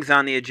camping's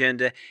on the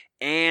agenda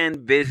and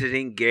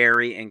visiting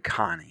Gary and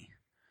Connie.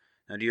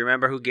 Now, do you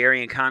remember who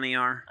Gary and Connie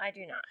are? I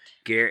do not.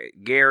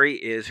 Gary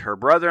is her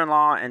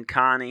brother-in-law, and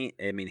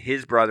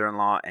his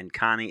brother-in-law, and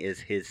Connie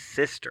is his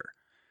sister.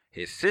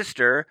 His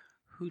sister,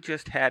 who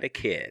just had a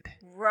kid.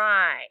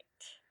 Right.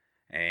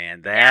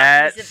 And Now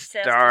that he's obsessed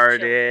with started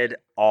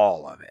children.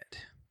 all of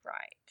it.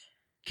 Right.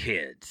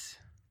 Kids.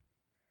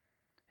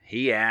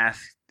 He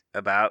asked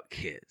about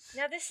kids.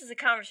 Now, this is a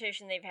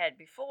conversation they've had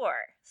before.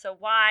 So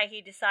why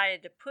he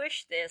decided to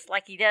push this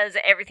like he does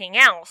everything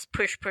else,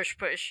 push.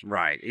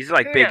 Right. He's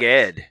like Who Big knows?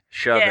 Ed,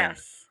 shoving.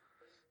 Yes.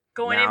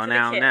 Going in for the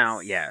kiss. Now,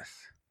 yes.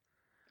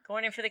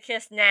 Going in for the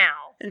kiss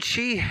now. And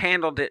she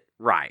handled it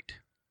right.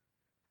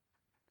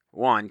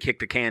 One, kick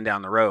the can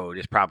down the road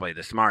is probably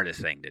the smartest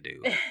thing to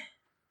do.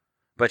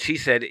 But she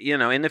said,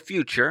 in the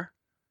future,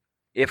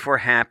 if we're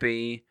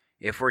happy,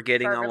 if we're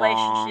getting Our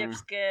along.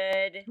 relationship's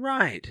good.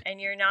 Right.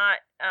 And you're not,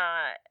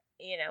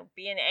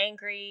 being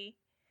angry,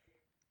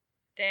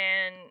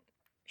 then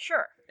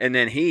sure. And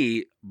then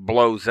he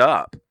blows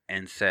up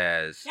and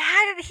says,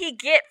 How did he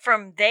get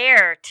from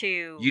there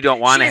to you don't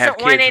want to have she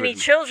doesn't want kids any with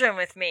me. children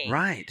with me?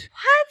 Right.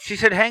 What? She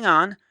said, hang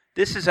on,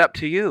 this is up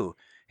to you.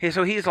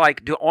 So he's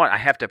like, I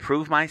have to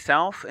prove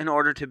myself in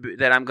order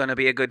that I'm going to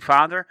be a good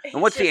father?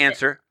 And what's the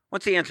answer?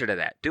 What's the answer to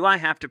that? Do I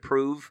have to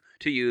prove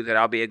to you that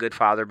I'll be a good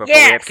father before we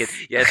have kids?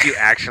 Yes, you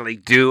actually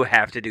do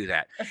have to do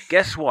that.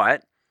 Guess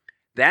what?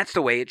 That's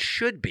the way it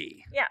should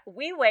be. Yeah,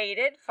 we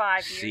waited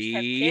 5 years to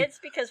have kids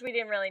because we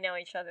didn't really know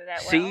each other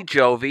that well. See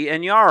Jovi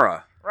and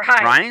Yara.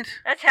 Right. Right?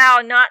 That's how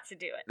not to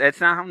do it. That's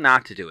not how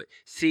not to do it.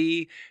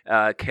 See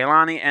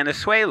Kehlani and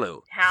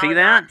Asuelu. How See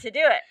that? not to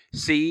do it.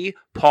 See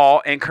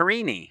Paul and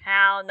Karini.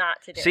 How not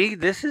to do it. See,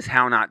 this is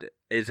how not.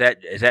 Is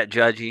that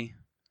judgy?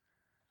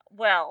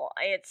 Well,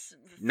 it's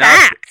Nothing-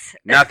 fact.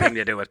 Nothing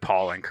to do with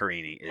Paul and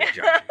Karini is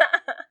judgy.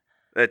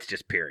 That's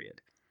just period.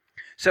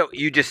 So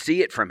you just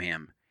see it from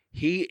him.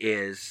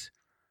 He's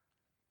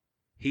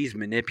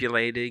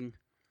manipulating.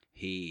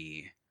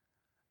 He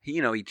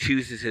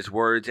chooses his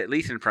words, at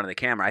least in front of the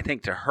camera. I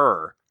think to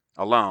her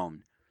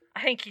alone.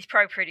 I think he's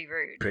probably pretty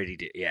rude.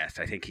 Yes,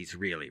 I think he's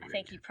really rude. I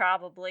think he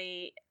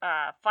probably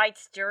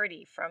fights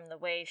dirty from the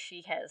way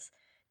she has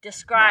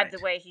described Right.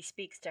 the way he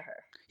speaks to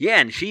her. Yeah,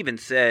 and she even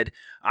said,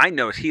 I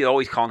noticed he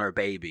always calling her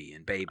baby,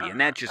 and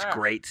that just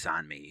grates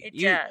on me. It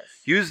does.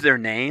 Use their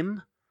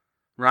name,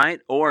 right?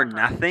 Or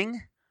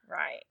nothing.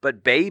 Right.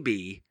 But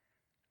baby,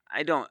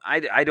 I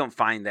don't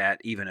find that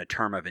even a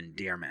term of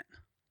endearment.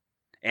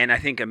 And I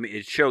think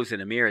it shows that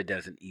Amira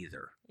doesn't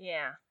either.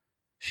 Yeah.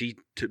 She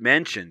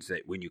mentions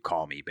that when you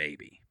call me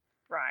baby.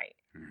 Right.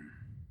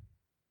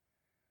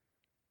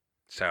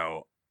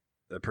 So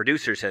the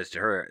producer says to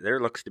her, there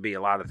looks to be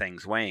a lot of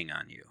things weighing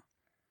on you.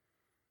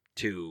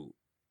 To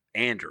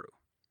Andrew.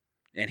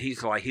 And he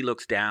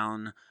looks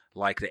down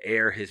like the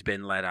air has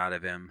been let out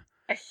of him.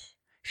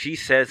 She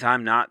says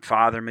I'm not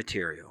father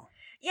material.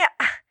 Yeah.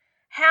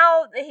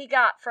 How he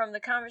got from the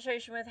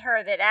conversation with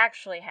her that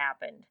actually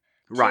happened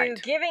Right.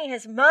 to giving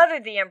his mother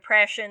the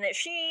impression that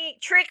she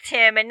tricked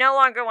him and no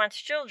longer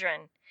wants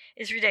children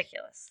is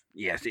ridiculous.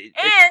 Yes.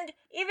 And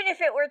even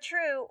if it were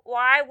true,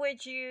 why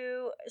would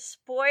you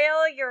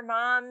spoil your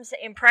mom's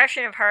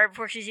impression of her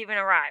before she's even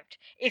arrived?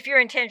 If your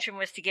intention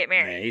was to get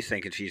married. Yeah, he's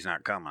thinking she's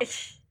not coming.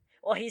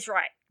 Well, he's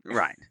right.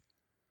 Right.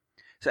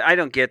 So I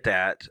don't get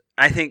that.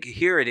 I think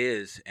here it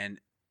is, and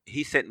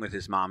he's sitting with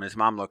his mom, and his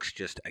mom looks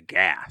just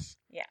aghast.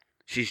 Yeah.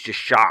 She's just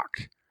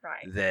shocked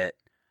Right. that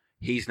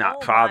he's not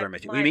Oh, father my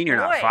material. What do you mean you're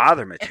not boy.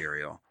 father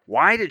material?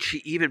 Why did she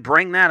even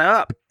bring that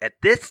up at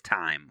this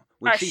time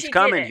when she's She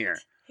coming didn't. here?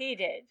 He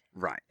did.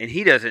 Right. And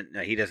he doesn't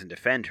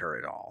defend her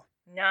at all.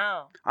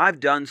 No. I've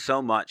done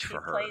so much for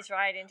He her. plays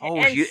right into Oh,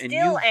 it. And you- still and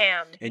you-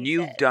 am. And he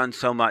you've said. done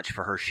so much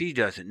for her. She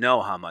doesn't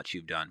know how much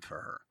you've done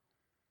for her.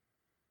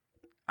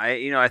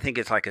 I think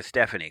it's like a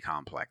Stephanie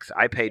complex.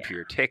 I paid for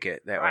your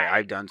ticket. That way Right.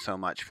 I've done so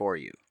much for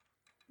you.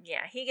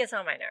 Yeah, he gets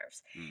on my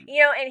nerves. Mm.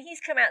 And he's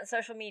come out in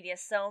social media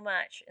so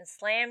much and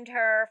slammed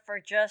her for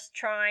just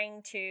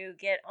trying to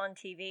get on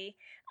TV.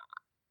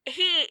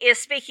 He is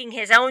speaking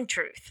his own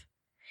truth.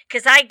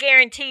 Because I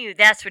guarantee you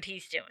that's what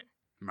he's doing.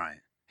 Right.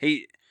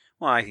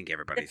 I think The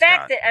everybody's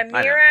fact got. that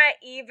Amira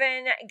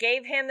even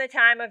gave him the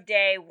time of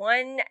day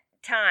one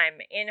time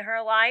in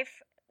her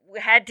life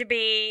had to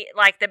be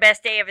like the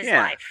best day of his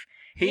Yeah. life.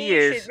 He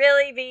should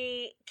really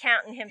be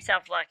counting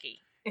himself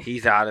lucky.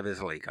 He's out of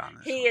his league on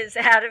this. He one. is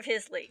out of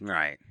his league.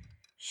 Right.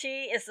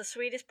 She is the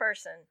sweetest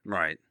person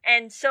Right.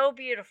 and so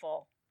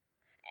beautiful.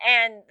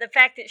 And the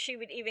fact that she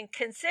would even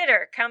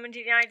consider coming to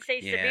the United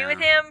States to be Yeah. with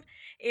him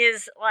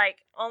is like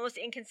almost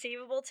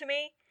inconceivable to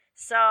me.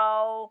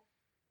 So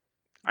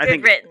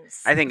good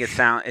riddance. I think it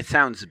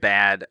sounds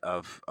bad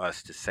of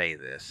us to say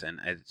this,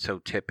 and it's so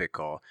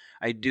typical.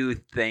 I do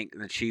think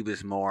that she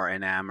was more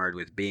enamored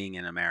with being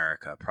in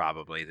America,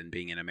 probably, than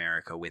being in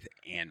America with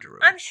Andrew.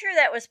 I'm sure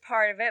that was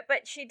part of it,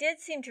 but she did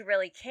seem to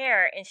really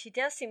care, and she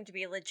does seem to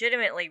be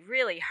legitimately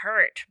really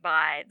hurt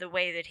by the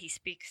way that he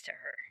speaks to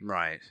her.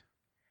 Right.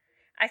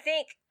 I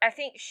think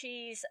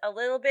she's a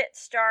little bit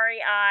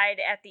starry-eyed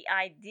at the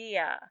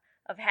idea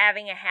of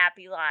having a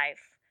happy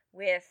life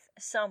with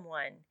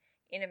someone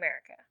in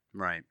America.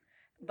 Right.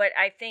 But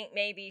I think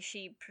maybe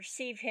she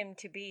perceived him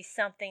to be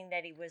something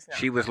that he was not.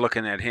 She was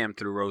looking at him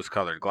through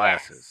rose-colored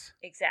glasses.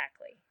 Yes,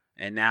 exactly.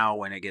 And now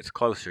when it gets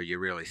closer, you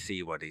really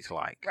see what he's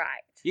like.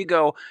 Right. You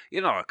go,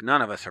 look,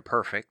 none of us are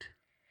perfect.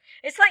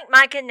 It's like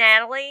Mike and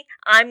Natalie.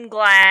 I'm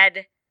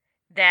glad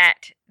that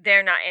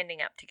they're not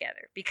ending up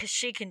together because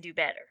she can do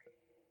better.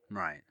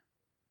 Right.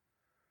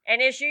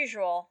 And as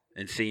usual,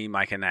 And see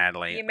Mike and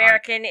Natalie the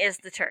American is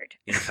the turd.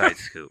 on Inside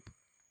Scoop.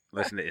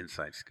 Listen to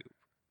Inside Scoop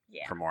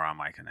Yeah. for more on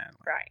Mike and Natalie.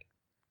 Right.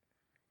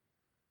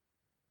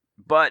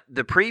 But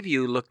the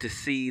preview looked to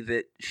see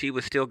that she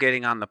was still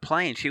getting on the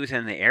plane. She was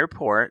in the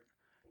airport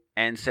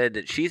and said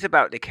that she's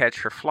about to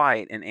catch her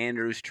flight, and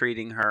Andrew's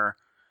treating her.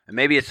 And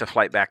maybe it's the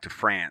flight back to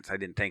France. I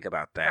didn't think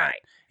about that.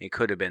 Right. It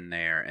could have been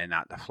there and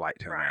not the flight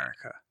to Right.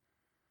 America.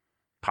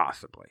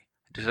 Possibly.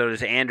 So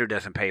does Andrew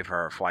doesn't pay for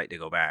her flight to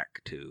go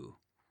back to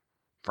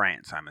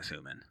France, I'm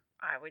assuming.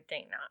 I would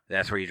think not.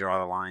 That's where you draw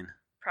the line?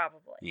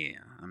 Probably. Yeah,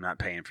 I'm not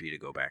paying for you to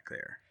go back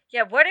there.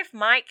 Yeah, what if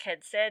Mike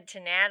had said to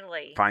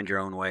Natalie, Find your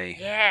own way.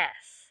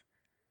 yes,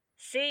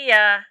 see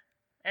ya,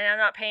 and I'm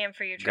not paying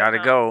for your trip Gotta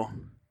home. go.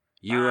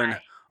 You and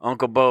Bye.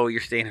 Uncle Bo,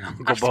 you're staying in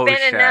Uncle I've Bo's spent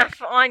shack.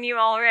 enough on you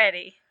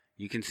already.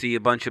 You can see a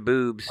bunch of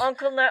boobs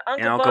Uncle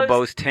in Uncle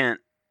Bo's tent.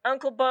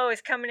 Uncle Bo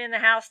is coming in the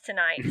house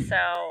tonight,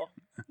 so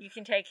you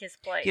can take his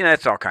place.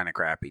 That's all kind of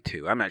crappy,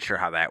 too. I'm not sure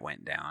how that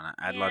went down.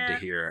 I'd love to Yeah.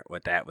 hear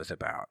what that was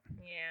about.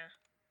 Yeah.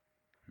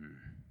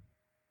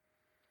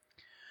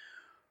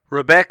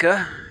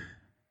 Rebecca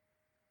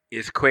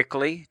is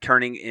quickly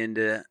turning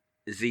into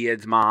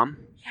Ziad's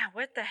mom. Yeah,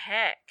 what the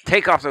heck?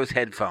 Take off those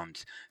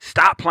headphones.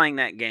 Stop playing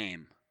that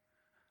game.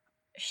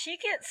 She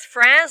gets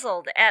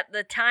frazzled at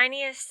the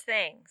tiniest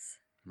things,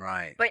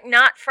 Right. but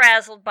not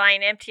frazzled by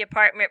an empty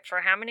apartment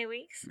for how many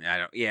weeks? I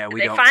don't. Yeah,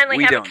 we they don't. finally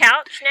we have don't. a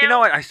couch now? You know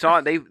what? I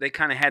saw they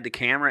kind of had the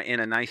camera in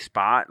a nice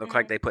spot. Looked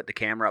like Mhm. they put the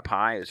camera up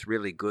high. It's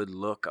really good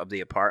look of the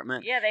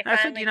apartment. Yeah, they And I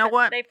finally said, you know put,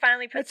 what? They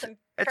finally put It's some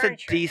It's a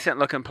furniture in it. decent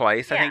looking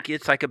place. I Yeah. think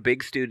it's like a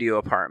big studio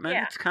apartment.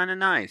 Yeah. It's kind of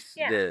nice.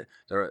 Yeah.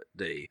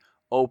 The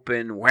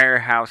open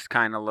warehouse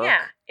kind of look.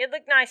 Yeah, it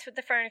looked nice with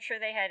the furniture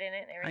they had in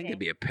it and I think everything. it'd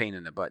be a pain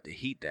in the butt to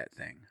heat that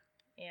thing,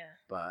 Yeah.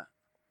 but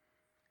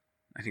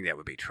I think that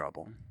would be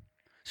trouble.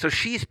 So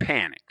she's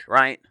panicked,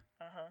 right?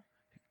 Uh-huh.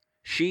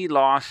 She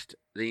lost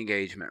the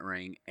engagement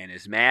ring and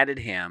is mad at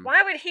him.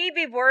 Why would he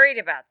be worried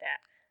about that?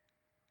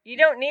 You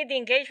don't need the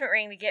engagement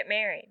ring to get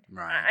married.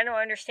 Right. I don't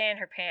understand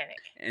her panic.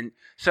 And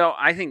so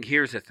I think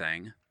here's the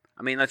thing.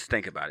 I mean, let's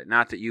think about it.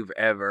 Not that you've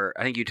ever.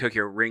 I think you took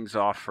your rings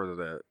off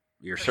for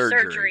your For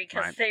surgery,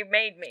 because right? they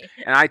made me.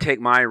 And I take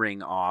my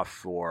ring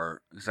off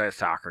because I had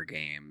soccer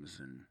games,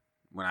 and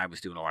when I was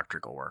doing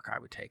electrical work, I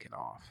would take it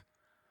off.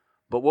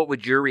 But what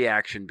would your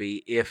reaction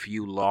be if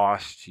you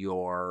lost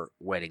your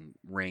wedding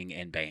ring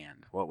and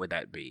band? What would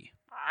that be?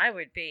 I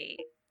would be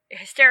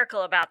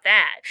hysterical about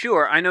that.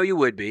 Sure, I know you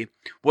would be.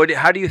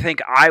 How do you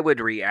think I would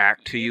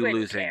react to you wouldn't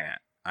losing care.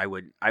 that?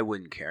 I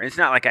wouldn't care. It's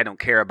not like I don't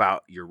care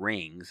about your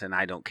rings, and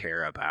I don't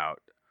care about.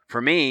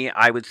 For me,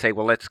 I would say,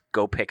 well, let's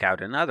go pick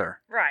out another.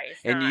 Right.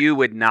 it's And not- you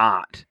would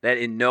not. That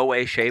in no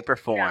way, shape, or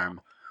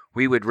form,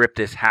 we would rip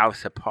this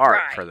house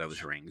apart for Right.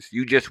 those rings.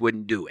 You just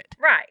wouldn't do it.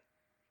 Right.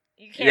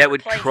 You can't that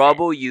would replace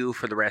trouble you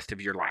for the rest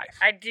of your life.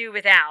 I do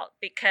without,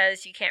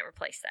 because you can't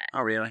replace that.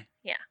 Oh, really?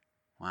 Yeah.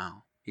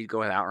 Wow. You'd go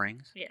without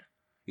rings? Yeah.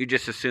 You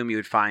just assume you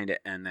would find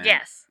it, and then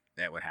Yes.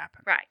 that would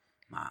happen. Right.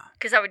 Ah.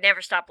 Because I would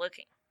never stop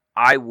looking.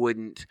 I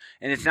wouldn't,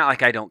 and it's not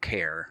like I don't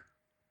care,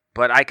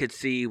 but I could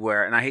see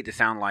where, and I hate to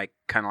sound like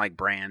kind of like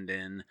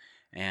Brandon,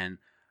 and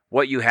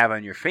what you have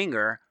on your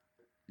finger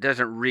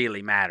doesn't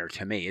really matter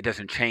to me. It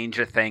doesn't change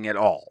a thing at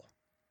all.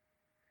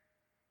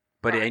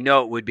 But Right. I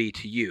know it would be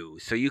to you.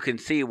 So you can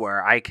see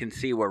where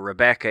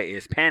Rebecca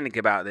is panicked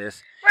about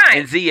this. Right.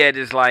 And Zied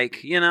is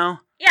like, Yeah,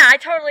 I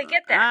totally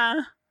get that.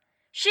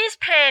 She's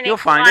panicked, You'll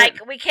find like,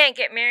 it. we can't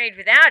get married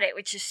without it,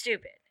 which is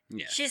stupid.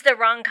 Yes. She's the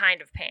wrong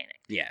kind of panic.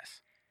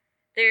 Yes.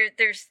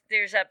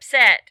 There's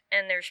upset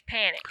and there's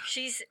panic.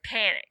 She's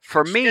panicked.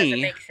 For which me,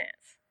 doesn't make sense.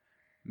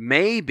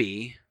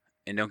 Maybe,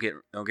 and don't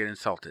get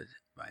insulted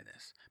by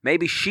this.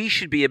 Maybe she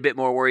should be a bit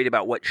more worried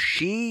about what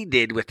she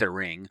did with the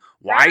ring,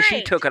 why she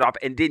Right. took it off,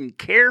 and didn't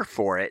care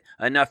for it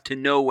enough to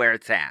know where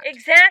it's at.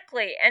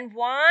 Exactly. And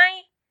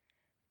why?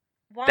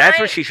 That's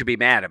what she should be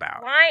mad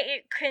about.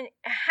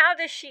 How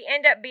does she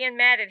end up being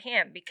mad at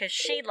him? Because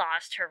she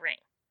lost her ring.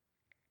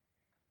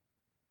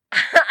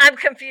 I'm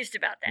confused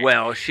about that.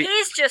 Well,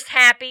 He's just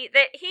happy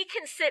that he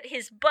can sit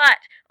his butt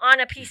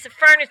on a piece of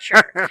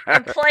furniture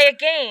and play a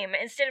game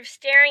instead of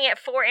staring at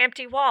 4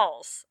 empty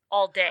walls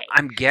all day.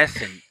 I'm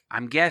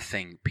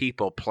guessing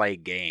people play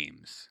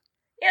games.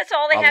 Yeah, that's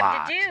all they A have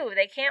lot. to do.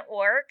 They can't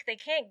work. They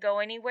can't go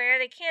anywhere.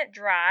 They can't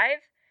drive.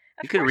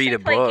 Of You can course read they a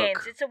play book.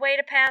 games. It's a way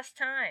to pass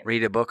time.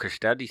 Read a book or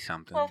study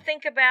something. Well,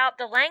 think about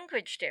the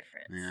language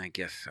difference. Yeah, I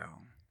guess so.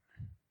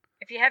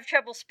 If you have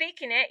trouble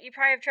speaking it, you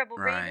probably have trouble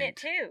reading Right. it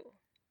too.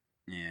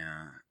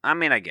 Yeah. I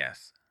mean, I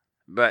guess.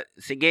 But,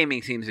 see,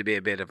 gaming seems to be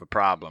a bit of a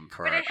problem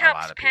for But it a lot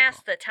helps of people.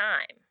 pass the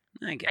time.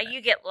 I get it.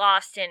 You get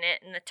lost in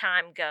it and the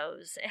time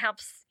goes. It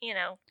helps,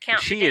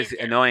 count She the is days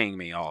down. annoying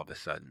me all of a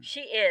sudden.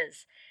 She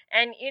is.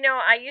 And,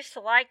 I used to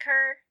like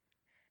her,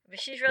 but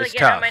she's really It's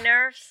getting on tough. my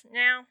nerves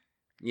now.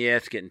 Yeah,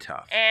 it's getting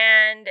tough.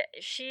 And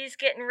she's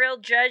getting real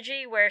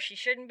judgy where she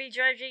shouldn't be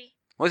judgy.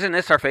 Wasn't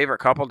this our favorite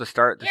couple to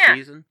start the Yeah,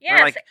 season? yes,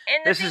 We're like,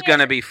 and the this is thing going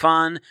to is- be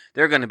fun.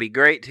 They're going to be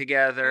great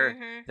together.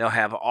 Mhm. They'll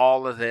have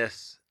all of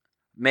this.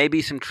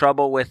 Maybe some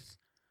trouble with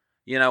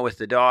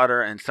the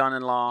daughter and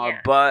son-in-law,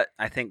 Yeah. but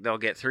I think they'll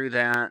get through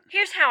that.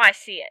 Here's how I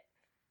see it.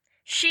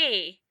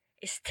 She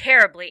is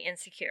terribly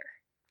insecure.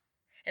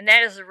 And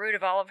that is the root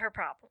of all of her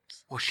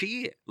problems. Well,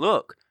 she's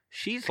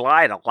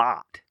lied a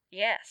lot.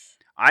 Yes.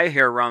 I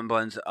hear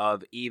rumblings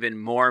of even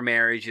more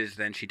marriages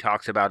than she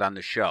talks about on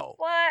the show.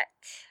 What?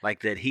 Like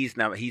that he's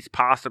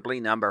possibly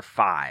number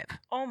 5.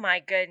 Oh my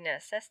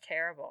goodness, that's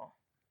terrible.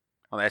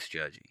 Well, that's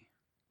judgy.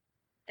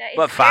 That is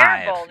But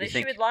 5, terrible you that she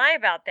think- would lie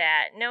about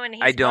that, knowing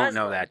he's I don't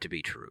know Muslim. that to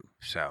be true.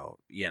 So,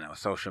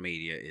 social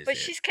media is But it.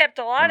 she's kept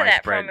a lot Am of I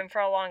that spread- from him for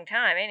a long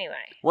time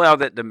anyway. Well,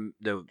 that the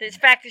The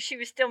fact that she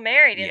was still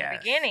married in the Yes.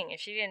 beginning,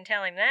 if she didn't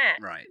tell him that.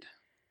 right.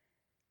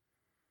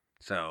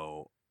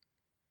 So,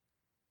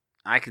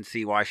 I can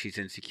see why she's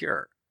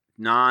insecure.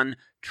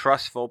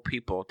 Non-trustful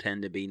people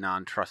tend to be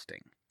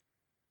non-trusting.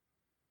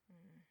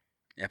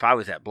 If I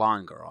was that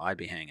blonde girl, I'd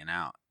be hanging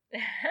out.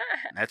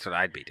 That's what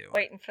I'd be doing.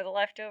 Waiting for the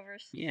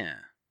leftovers. Yeah.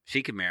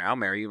 She could marry. I'll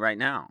marry you right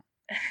now.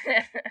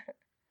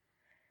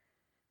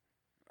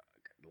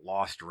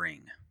 Lost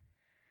ring.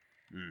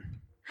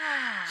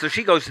 So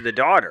she goes to the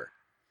daughter.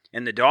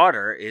 And the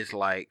daughter is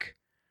like,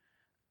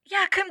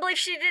 Yeah, I couldn't believe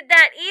she did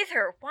that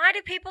either. Why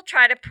do people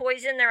try to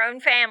poison their own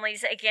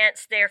families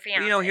against their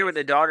fiancés? hear what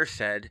the daughter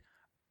said.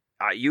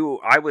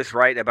 I was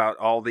right about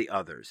all the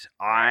others.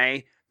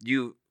 I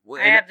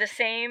have the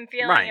same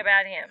feeling Right.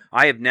 about him.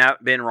 I have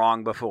not been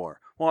wrong before.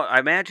 Well, I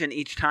imagine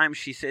each time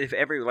she said, if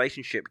every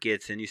relationship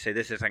gets and you say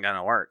this isn't going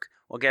to work,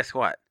 well, guess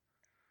what?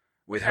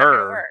 With It's not gonna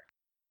her, work.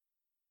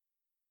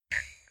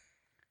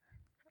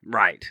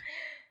 right?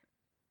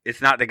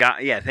 It's not the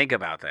guy. Yeah, think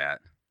about that.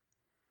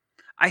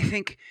 I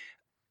think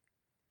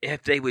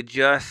if they would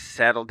just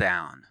settle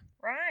down.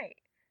 Right.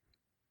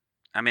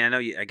 I mean,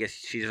 I guess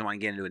she doesn't want to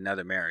get into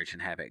another marriage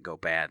and have it go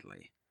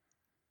badly.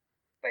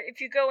 But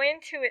if you go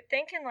into it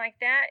thinking like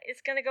that,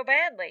 it's going to go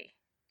badly.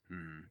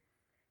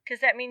 Because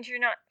that means you're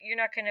not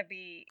going to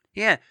be.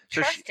 Yeah,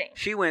 so Trusting.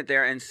 she went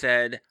there and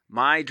said,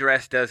 my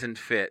dress doesn't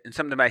fit. And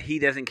something about he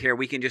doesn't care.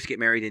 We can just get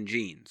married in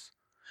jeans.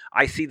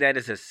 I see that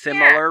as a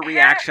similar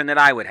reaction that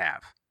I would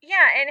have.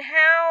 Yeah, and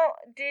how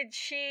did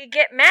she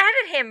get mad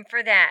at him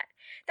for that?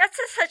 That's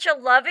such a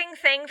loving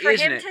thing for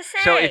Isn't him it? to say.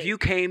 So if you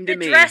came to the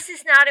me, dress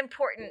is not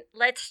important.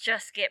 Let's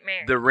just get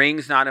married. the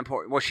ring's not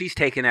important. Well, she's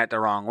taking that the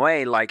wrong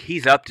way. Like,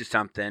 he's up to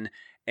something.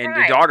 And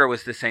Right. the daughter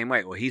was the same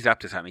way. Well, he's up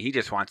to something. He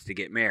just wants to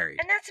get married.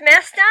 And that's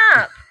messed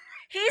up.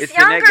 He's It's the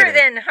younger negative.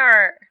 than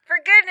her. For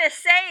goodness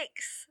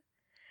sakes.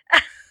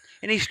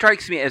 And he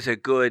strikes me as a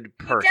good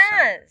person.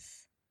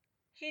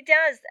 He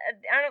does.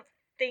 I don't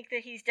think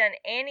that he's done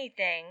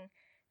anything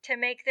to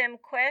make them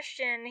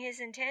question his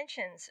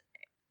intentions.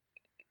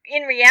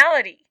 In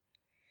reality,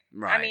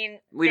 Right. I mean,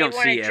 we they don't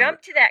want see to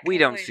jump to that we conclusion.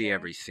 don't see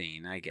every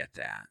scene. I get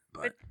that,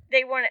 but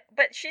they want it,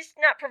 but she's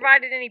not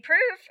provided any proof.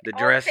 The All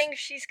dress- the things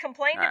she's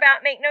complained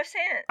about make no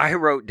sense. I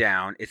wrote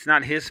down, it's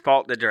not his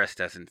fault the dress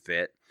doesn't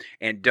fit,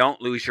 and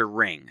don't lose your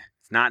ring.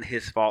 It's not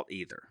his fault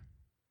either.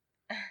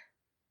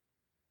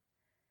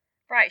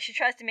 Right. She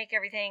tries to make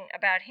everything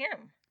about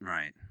him.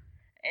 Right.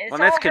 And it's Well,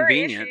 that's all her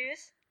convenient.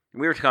 issues.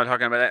 We were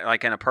talking about that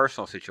like in a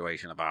personal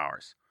situation of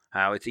ours.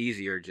 How it's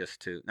easier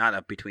just to, not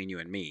up between you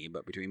and me,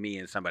 but between me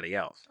and somebody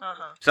else.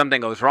 Uh-huh. Something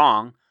goes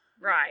wrong,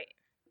 Right.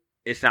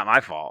 it's not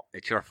my fault.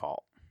 It's your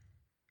fault.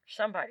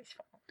 Somebody's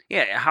fault.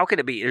 Yeah, how could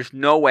it be? There's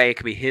no way it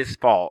could be his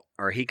fault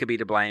or he could be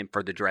to blame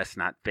for the dress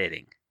not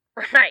fitting.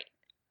 Right.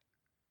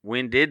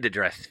 When did the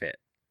dress fit?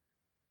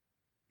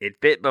 It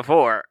fit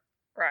before.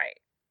 Right.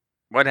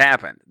 What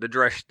happened? The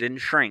dress didn't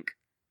shrink.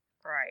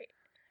 Right.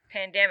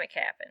 Pandemic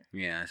happened.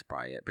 Yeah, that's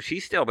probably it. But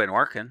she's still been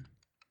working.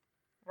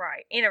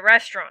 Right. In a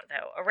restaurant,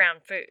 though,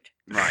 around food.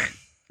 Right.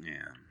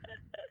 Yeah.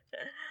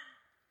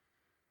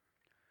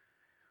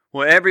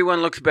 Well,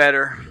 everyone looks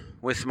better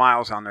with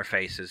smiles on their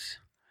faces.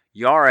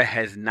 Yara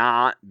has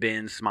not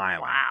been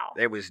smiling. Wow.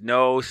 There was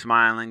no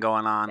smiling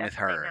going on with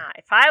Definitely her. not.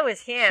 If I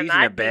was him, She's in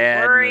I'd a be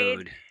bad worried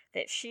mood.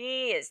 that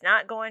she is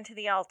not going to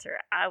the altar.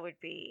 I would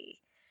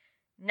be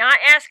not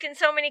asking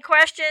so many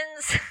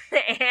questions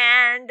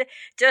and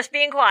just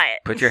being quiet.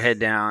 Put your head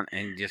down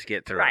and just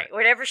get through Right. it.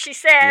 Whatever she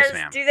says,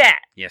 ma'am. do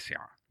that. Yes,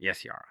 Yara.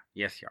 Yes, Yara.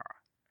 Yes, Yara.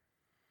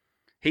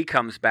 He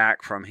comes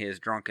back from his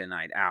drunken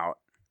night out.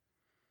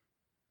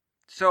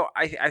 So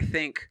I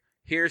think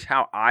here's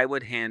how I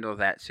would handle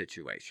that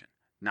situation.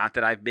 Not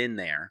that I've been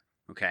there,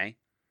 okay?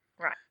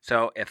 Right.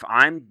 So if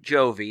I'm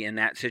Jovi in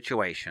that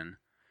situation,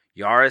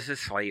 Yara's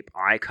asleep,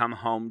 I come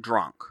home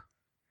drunk.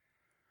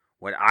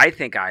 What I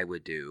think I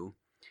would do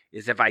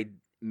is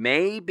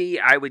maybe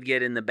I would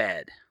get in the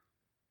bed.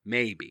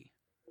 Maybe.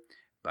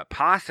 But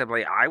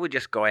possibly I would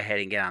just go ahead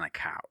and get on a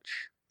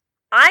couch.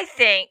 I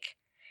think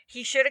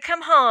he should have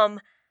come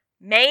home,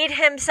 made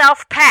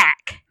himself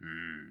pack,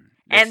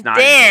 That's and not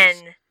then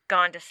his-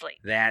 gone to sleep.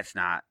 That's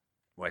not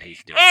what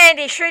he's doing. And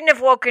he shouldn't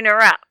have woken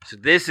her up. So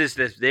there's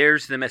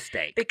the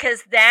mistake.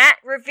 Because that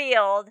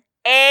revealed,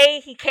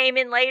 A, he came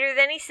in later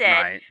than he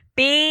said. Right.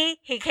 B,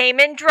 he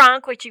came in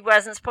drunk, which he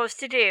wasn't supposed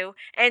to do.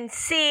 And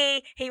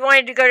C, he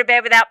wanted to go to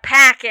bed without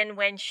packing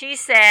when she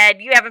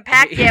said, you haven't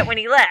packed yet when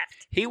he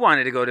left. He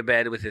wanted to go to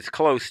bed with his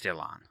clothes still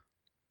on.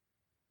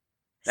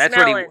 That's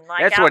Smelling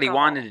like what he alcohol.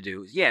 wanted to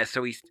do. Yeah,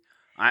 so He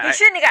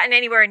shouldn't have gotten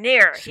anywhere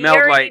near her. He smelled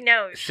already like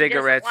knows she doesn't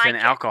cigarettes like and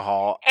it.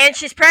 alcohol. And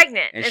she's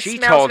pregnant. And she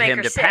smells told make him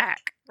her to sick.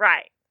 pack.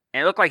 Right.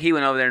 And it looked like he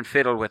went over there and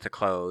fiddled with the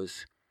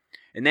clothes.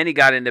 And then he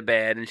got into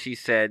bed, and she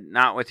said,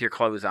 "Not with your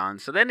clothes on."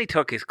 So then he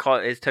took his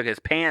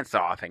pants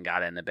off and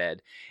got into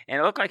bed. And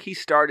it looked like he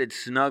started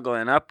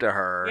snuggling up to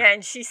her. Yeah,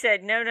 and she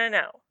said, no.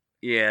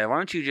 Yeah, why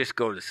don't you just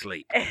go to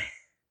sleep?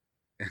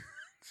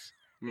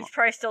 He's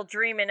probably still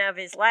dreaming of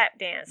his lap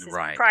dance, his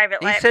Right. private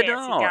He lap said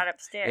dance no. he got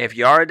upstairs. If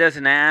Yara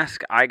doesn't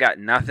ask, I got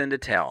nothing to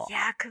tell.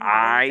 Yeah, I couldn't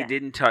I believe that.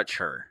 didn't touch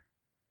her.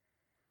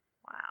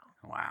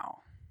 Wow. Wow.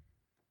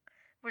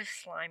 What a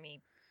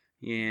slimy.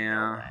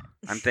 Yeah.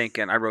 I'm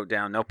thinking, I wrote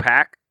down, no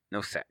pack,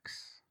 no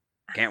sex.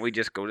 Can't we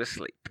just go to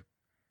sleep?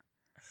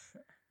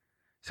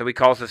 So he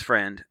calls his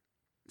friend,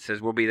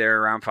 says we'll be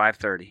there around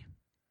 5:30.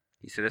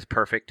 He said, it's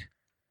perfect.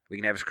 We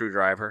can have a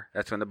screwdriver.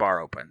 That's when the bar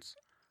opens.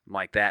 I'm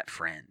like, that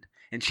friend.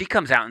 And she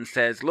comes out and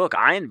says, look,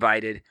 I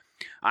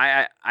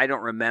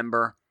don't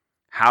remember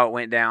how it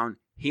went down.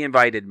 She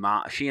invited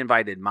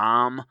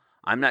mom.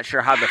 I'm not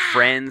sure how the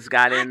friends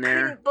got in I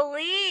there. couldn't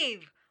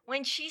believe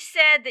when she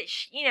said that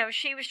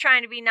she was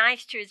trying to be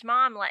nice to his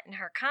mom, letting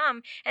her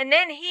come, and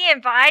then he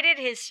invited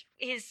his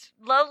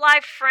low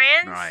life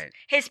friends, Right.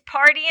 his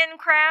partying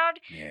crowd.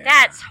 Yeah.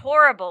 That's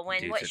horrible.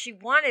 When Dude, what it's- she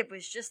wanted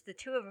was just the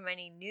two of them, and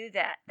he knew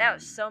that. That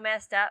was so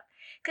messed up.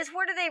 Because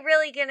what are they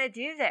really gonna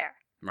do there?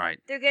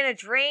 Right. They're gonna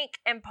drink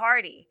and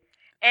party.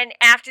 And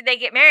after they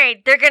get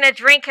married, they're going to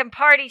drink and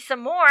party some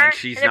more. And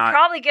she's they're not-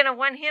 probably going to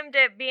want him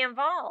to be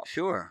involved.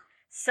 Sure.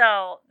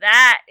 So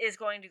that is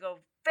going to go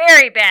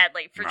very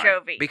badly for Right.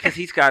 Jovi. Because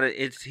he's got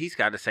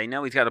to say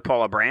no. He's got to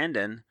pull a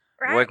Brandon,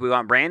 Right. like we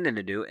want Brandon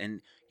to do.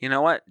 And you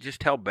know what? Just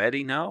tell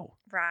Betty no.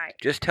 Right.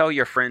 Just tell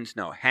your friends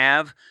no.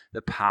 Have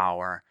the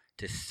power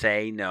to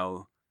say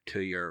no to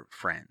your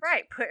friends.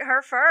 Right. Put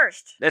her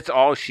first. That's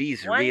all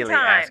she's One really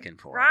time. asking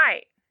for.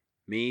 Right.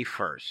 Me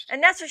first.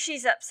 And that's what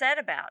she's upset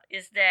about,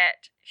 is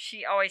that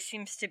she always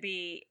seems to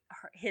be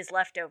his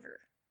leftover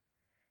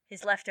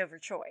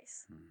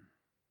choice.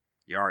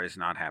 Yara is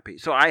not happy.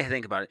 So I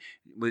think about it.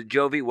 With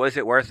Jovi, was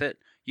it worth it?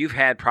 You've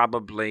had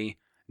probably,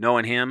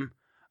 knowing him,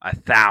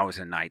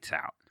 1,000 nights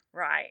out.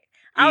 Right.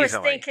 I was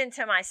Easily. thinking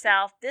to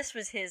myself, this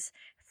was his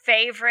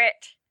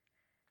favorite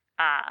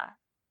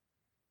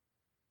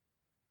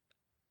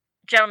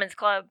gentleman's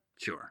club.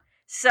 Sure.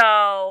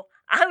 So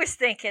I was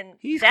thinking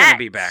He's that gonna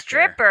be back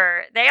there.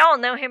 stripper, they all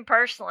know him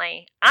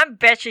personally. I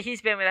bet you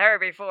he's been with her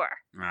before.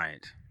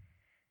 Right.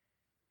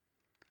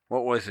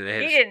 What was it?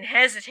 He didn't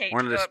hesitate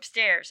one to of go the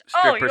upstairs.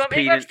 Oh, you strippers want me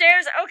to go peed in-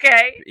 upstairs?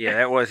 Okay. Yeah,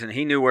 that wasn't.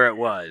 He knew where it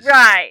was.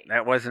 Right.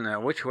 That wasn't a.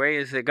 Which way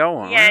is it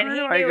going? Yeah, Where and he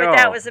do I knew go? what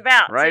that was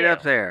about, Right too.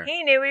 up there.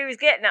 He knew what he was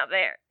getting up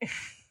there.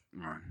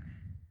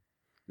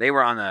 They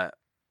were at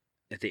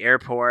the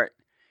airport,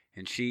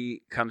 and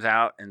she comes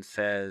out and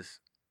says,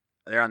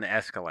 they're on the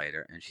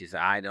escalator, and she says,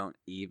 I don't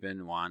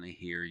even want to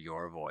hear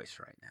your voice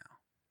right now.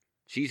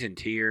 She's in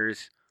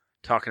tears,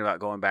 talking about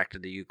going back to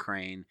the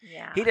Ukraine.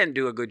 Yeah. He didn't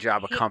do a good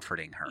job of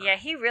comforting her. Yeah,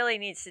 he really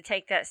needs to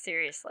take that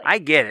seriously. I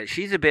get it.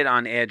 She's a bit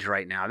on edge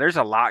right now. There's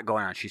a lot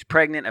going on. She's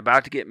pregnant,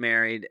 about to get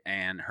married,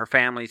 and her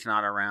family's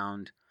not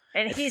around.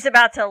 And he's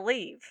about to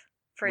leave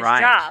for his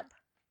job.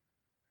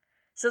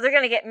 So they're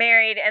going to get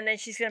married, and then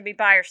she's going to be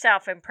by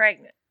herself and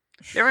pregnant.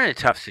 They're in a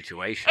tough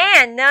situation.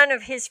 And none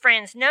of his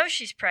friends know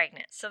she's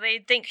pregnant, so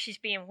they think she's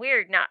being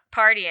weird, not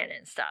partying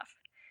and stuff.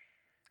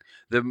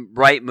 The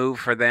right move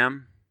for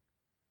them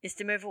is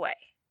to move away.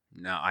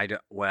 No, I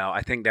don't. Well,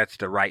 I think that's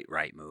the right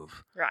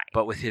move. Right.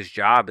 But with his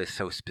job is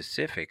so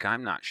specific,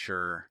 I'm not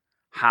sure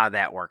how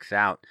that works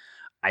out.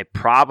 I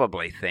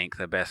probably think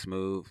the best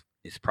move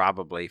is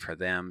probably for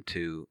them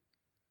to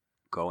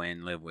go in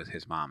and live with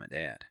his mom and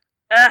dad.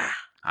 Ugh.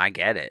 I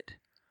get it.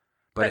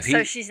 But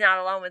so she's not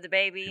alone with the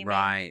baby?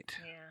 Right.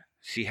 Yeah.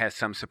 She has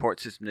some support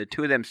system. The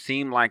two of them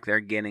seem like they're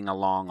getting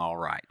along all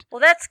right. Well,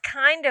 that's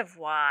kind of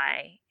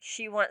why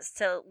she wants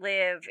to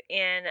live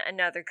in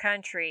another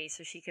country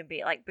so she can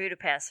be like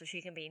Budapest, so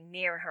she can be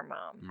near her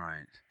mom.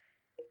 Right.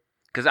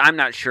 Because I'm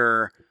not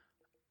sure.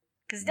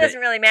 Because it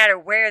doesn't really matter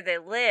where they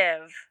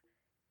live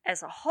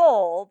as a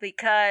whole,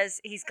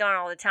 because he's gone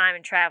all the time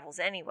and travels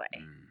anyway.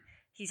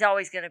 He's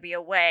always going to be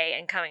away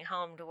and coming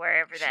home to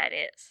wherever that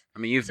is. I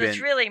mean, it's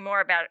really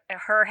more about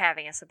her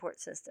having a support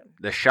system.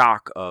 The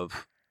shock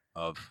of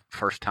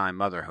first-time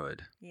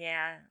motherhood.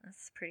 Yeah,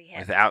 that's pretty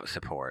heavy. Without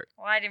support.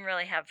 Well, I didn't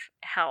really have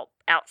help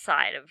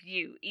outside of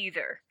you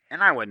either.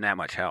 And I wasn't that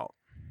much help.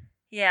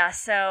 Yeah,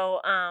 so,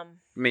 I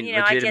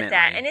get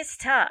that. And it's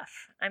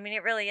tough. I mean,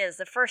 it really is.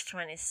 The first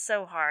one is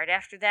so hard.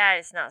 After that,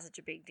 it's not such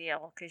a big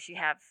deal because you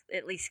have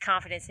at least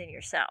confidence in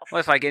yourself. Well,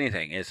 it's like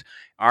anything.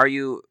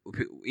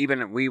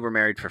 We were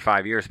married for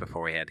 5 years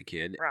before we had the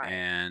kid. Right.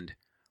 And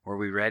were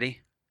we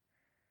ready?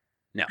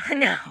 No.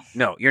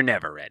 No, you're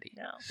never ready.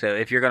 No. So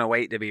if you're going to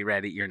wait to be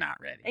ready, you're not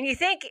ready. And you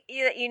think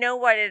you know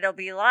what it'll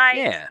be like.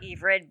 Yeah.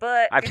 You've read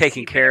books. I've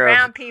taken care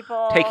of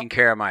people. Taking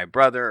care of my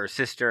brother or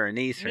sister or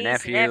niece or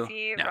nephew. And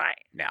nephew. No, right.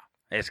 No,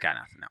 it's got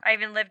nothing. No. I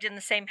even lived in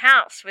the same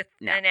house with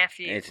a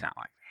nephew. It's not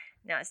like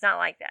that. No, it's not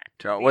like that.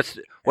 So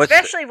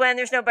especially when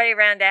there's nobody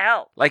around to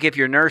help. Like if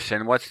you're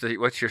nursing, what's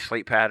your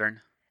sleep pattern?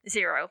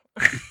 0.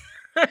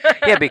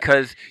 Yeah,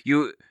 because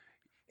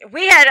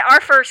we had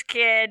our first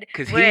kid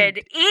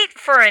would eat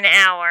for an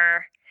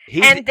hour,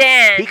 and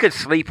then he could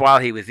sleep while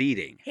he was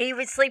eating. He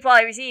would sleep while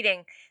he was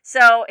eating.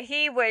 So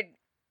he would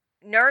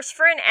nurse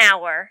for an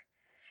hour,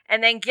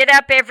 and then get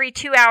up every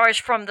 2 hours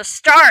from the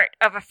start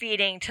of a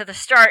feeding to the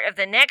start of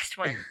the next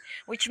one,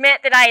 which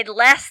meant that I had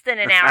less than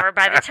an hour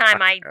by the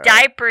time I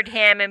diapered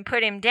him and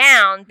put him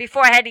down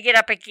before I had to get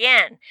up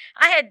again.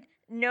 I had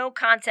no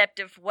concept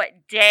of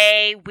what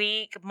day,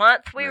 week,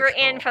 month we were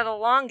in for the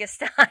longest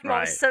time. Right. I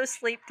was so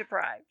sleep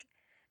deprived.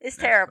 It's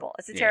terrible. Cool.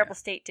 It's a terrible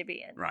state to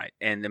be in. Right.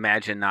 And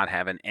imagine not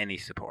having any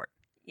support.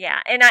 Yeah.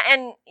 And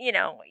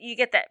you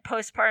get that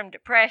postpartum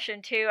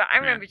depression too. I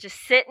remember just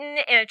sitting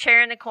in a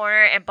chair in the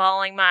corner and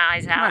bawling my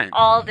eyes out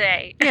all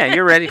day. Yeah,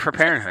 you're ready for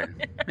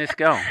parenthood. Let's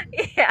go.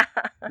 Yeah.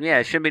 Yeah,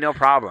 it should be no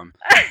problem.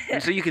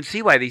 And so you can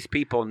see why these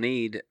people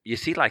you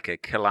see like a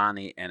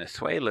Kilani and a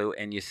Swelu,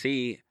 and you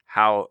see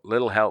how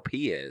little help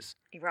he is.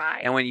 Right.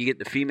 And when you get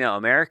the female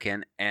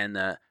American and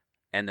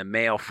the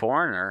male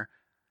foreigner,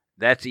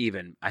 that's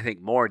even, I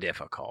think, more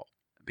difficult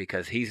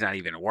because he's not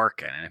even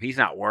working. And if he's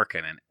not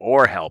working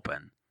or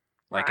helping,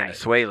 like in a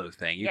Swelu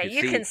thing,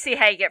 you can see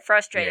how you get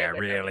frustrated. Yeah,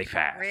 really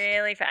fast.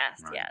 Really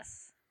fast, right.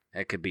 Yes.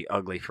 That could be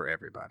ugly for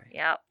everybody.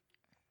 Yep.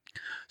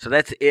 So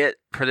that's it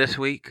for this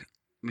week.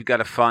 We've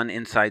got a fun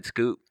inside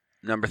scoop.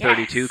 Number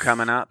 32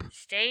 coming up.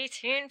 Stay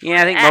tuned for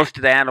I think most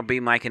of that will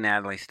be Mike and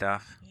Natalie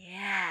stuff.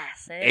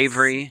 Yes.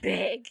 Avery.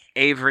 Big.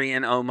 Avery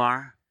and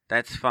Omar.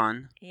 That's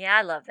fun. Yeah,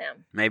 I love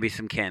them. Maybe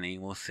some Kenny.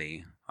 We'll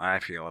see how I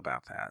feel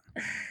about that.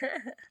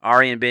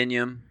 Ari and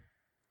Binyam.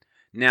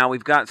 Now,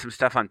 we've got some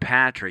stuff on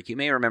Patrick. You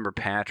may remember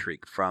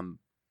Patrick from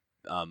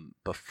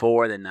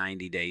before the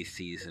 90 Day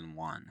Season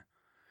 1.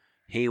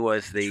 He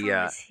was the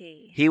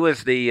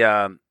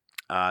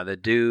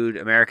dude,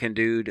 American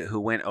dude who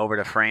went over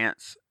to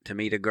France to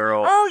meet a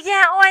girl. Oh,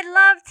 yeah. Oh, I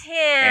loved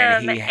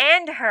him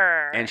and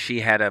her. And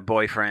she had a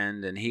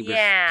boyfriend, and he was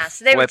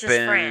so they were just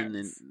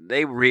friends. And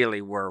they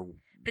really were.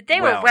 But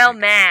they were well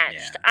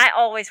matched. Yeah. I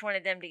always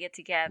wanted them to get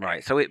together.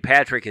 Right. So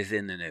Patrick is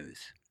in the news.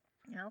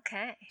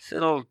 Okay. It's a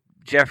little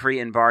Jeffrey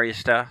and Varya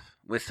stuff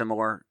with some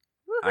more,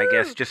 Woo-hoo. I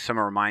guess, just some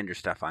reminder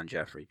stuff on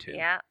Jeffrey, too.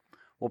 Yeah.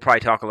 We'll probably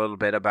talk a little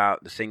bit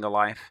about the single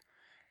life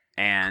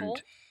and cool.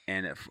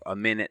 a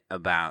minute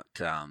about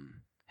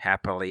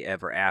Happily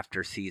Ever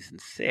After Season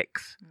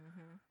 6,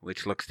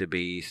 which looks to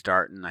be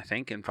starting, I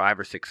think, in 5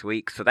 or 6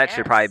 weeks. So that should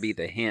Yes. probably be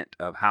the hint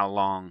of how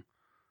long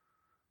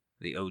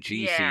the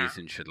OG Yeah.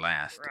 season should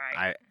last.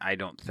 Right. I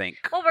don't think.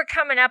 Well, we're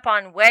coming up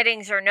on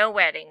weddings or no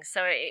weddings,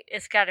 so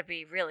it's got to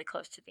be really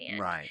close to the end.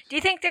 Right. Do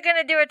you think they're going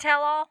to do a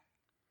tell-all?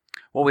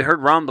 Well, we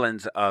heard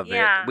rumblings of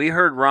Yeah. it. We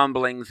heard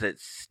rumblings that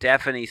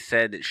Stephanie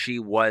said that she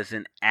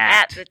wasn't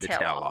at the the tell-all.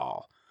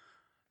 tell-all.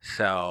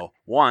 So,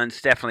 one,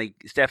 Stephanie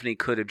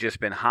could have just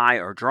been high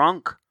or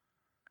drunk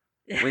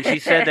when she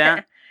said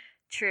that.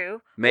 True.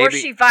 Or Maybe-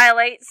 she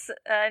violates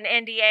an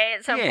NDA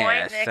at some point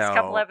Yeah, in the next so-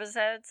 couple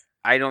episodes.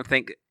 I don't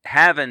think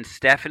having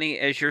Stephanie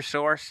as your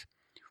source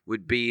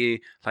would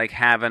be like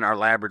having our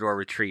Labrador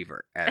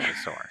Retriever as a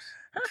source.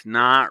 It's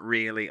not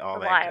really all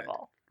that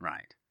Reliable. good.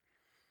 Right.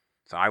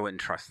 So I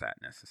wouldn't trust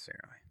that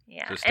necessarily.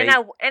 Yeah. So stay-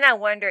 And I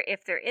wonder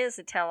if there is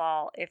a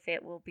tell-all, if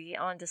it will be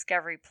on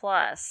Discovery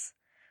Plus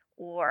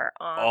or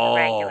on the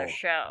regular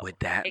show. Would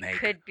that It make...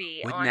 could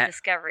be wouldn't on that-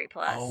 Discovery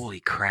Plus. Holy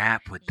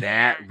crap, would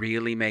Yeah. that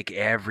really make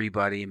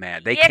everybody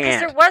mad? They yeah, because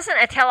can't. there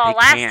wasn't a tell-all They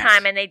last can't.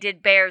 time, and they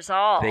did Bears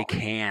All. They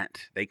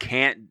can't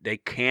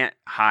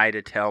hide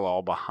a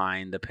tell-all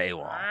behind the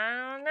paywall.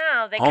 I don't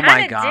know. They Oh kind my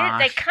of did.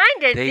 They gosh.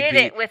 kind of They'd did be-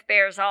 it with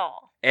Bears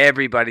All.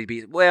 Everybody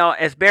be... Well,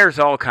 as Bears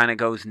All kind of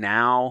goes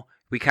now,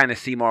 we kind of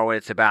see more what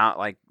it's about.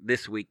 Like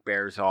this week,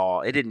 Bears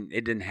All, it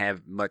didn't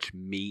have much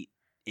meat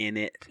in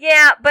it.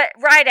 Yeah, but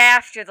right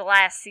after the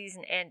last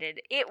season ended,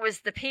 it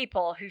was the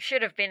people who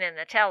should have been in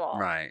the tell-all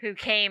Right. who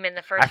came in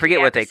the first. I forget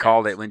few what they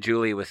called it episodes. when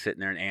Julie was sitting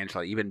there and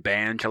Angela, even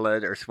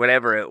Bangela or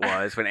whatever it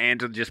was, when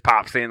Angela just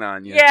pops in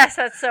on you. Yes,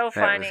 that's so that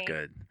funny. was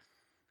good.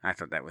 I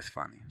thought that was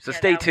funny. So Yeah,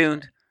 stay that was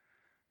tuned. funny.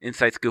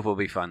 Inside Scoop will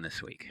be fun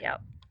this week. Yep.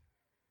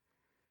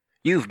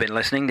 You've been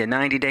listening to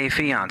 90 Day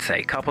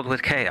Fiancé Coupled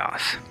with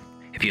Chaos.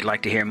 If you'd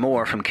like to hear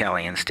more from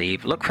Kelly and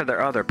Steve, look for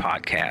their other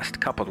podcast,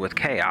 Coupled with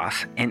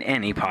Chaos, in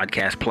any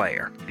podcast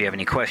player. If you have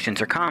any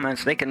questions or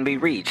comments, they can be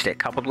reached at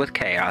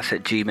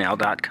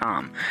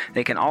coupledwithchaos@gmail.com.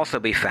 They can also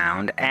be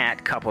found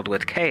at Coupled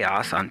with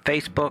Chaos on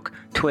Facebook,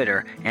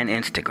 Twitter, and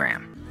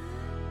Instagram.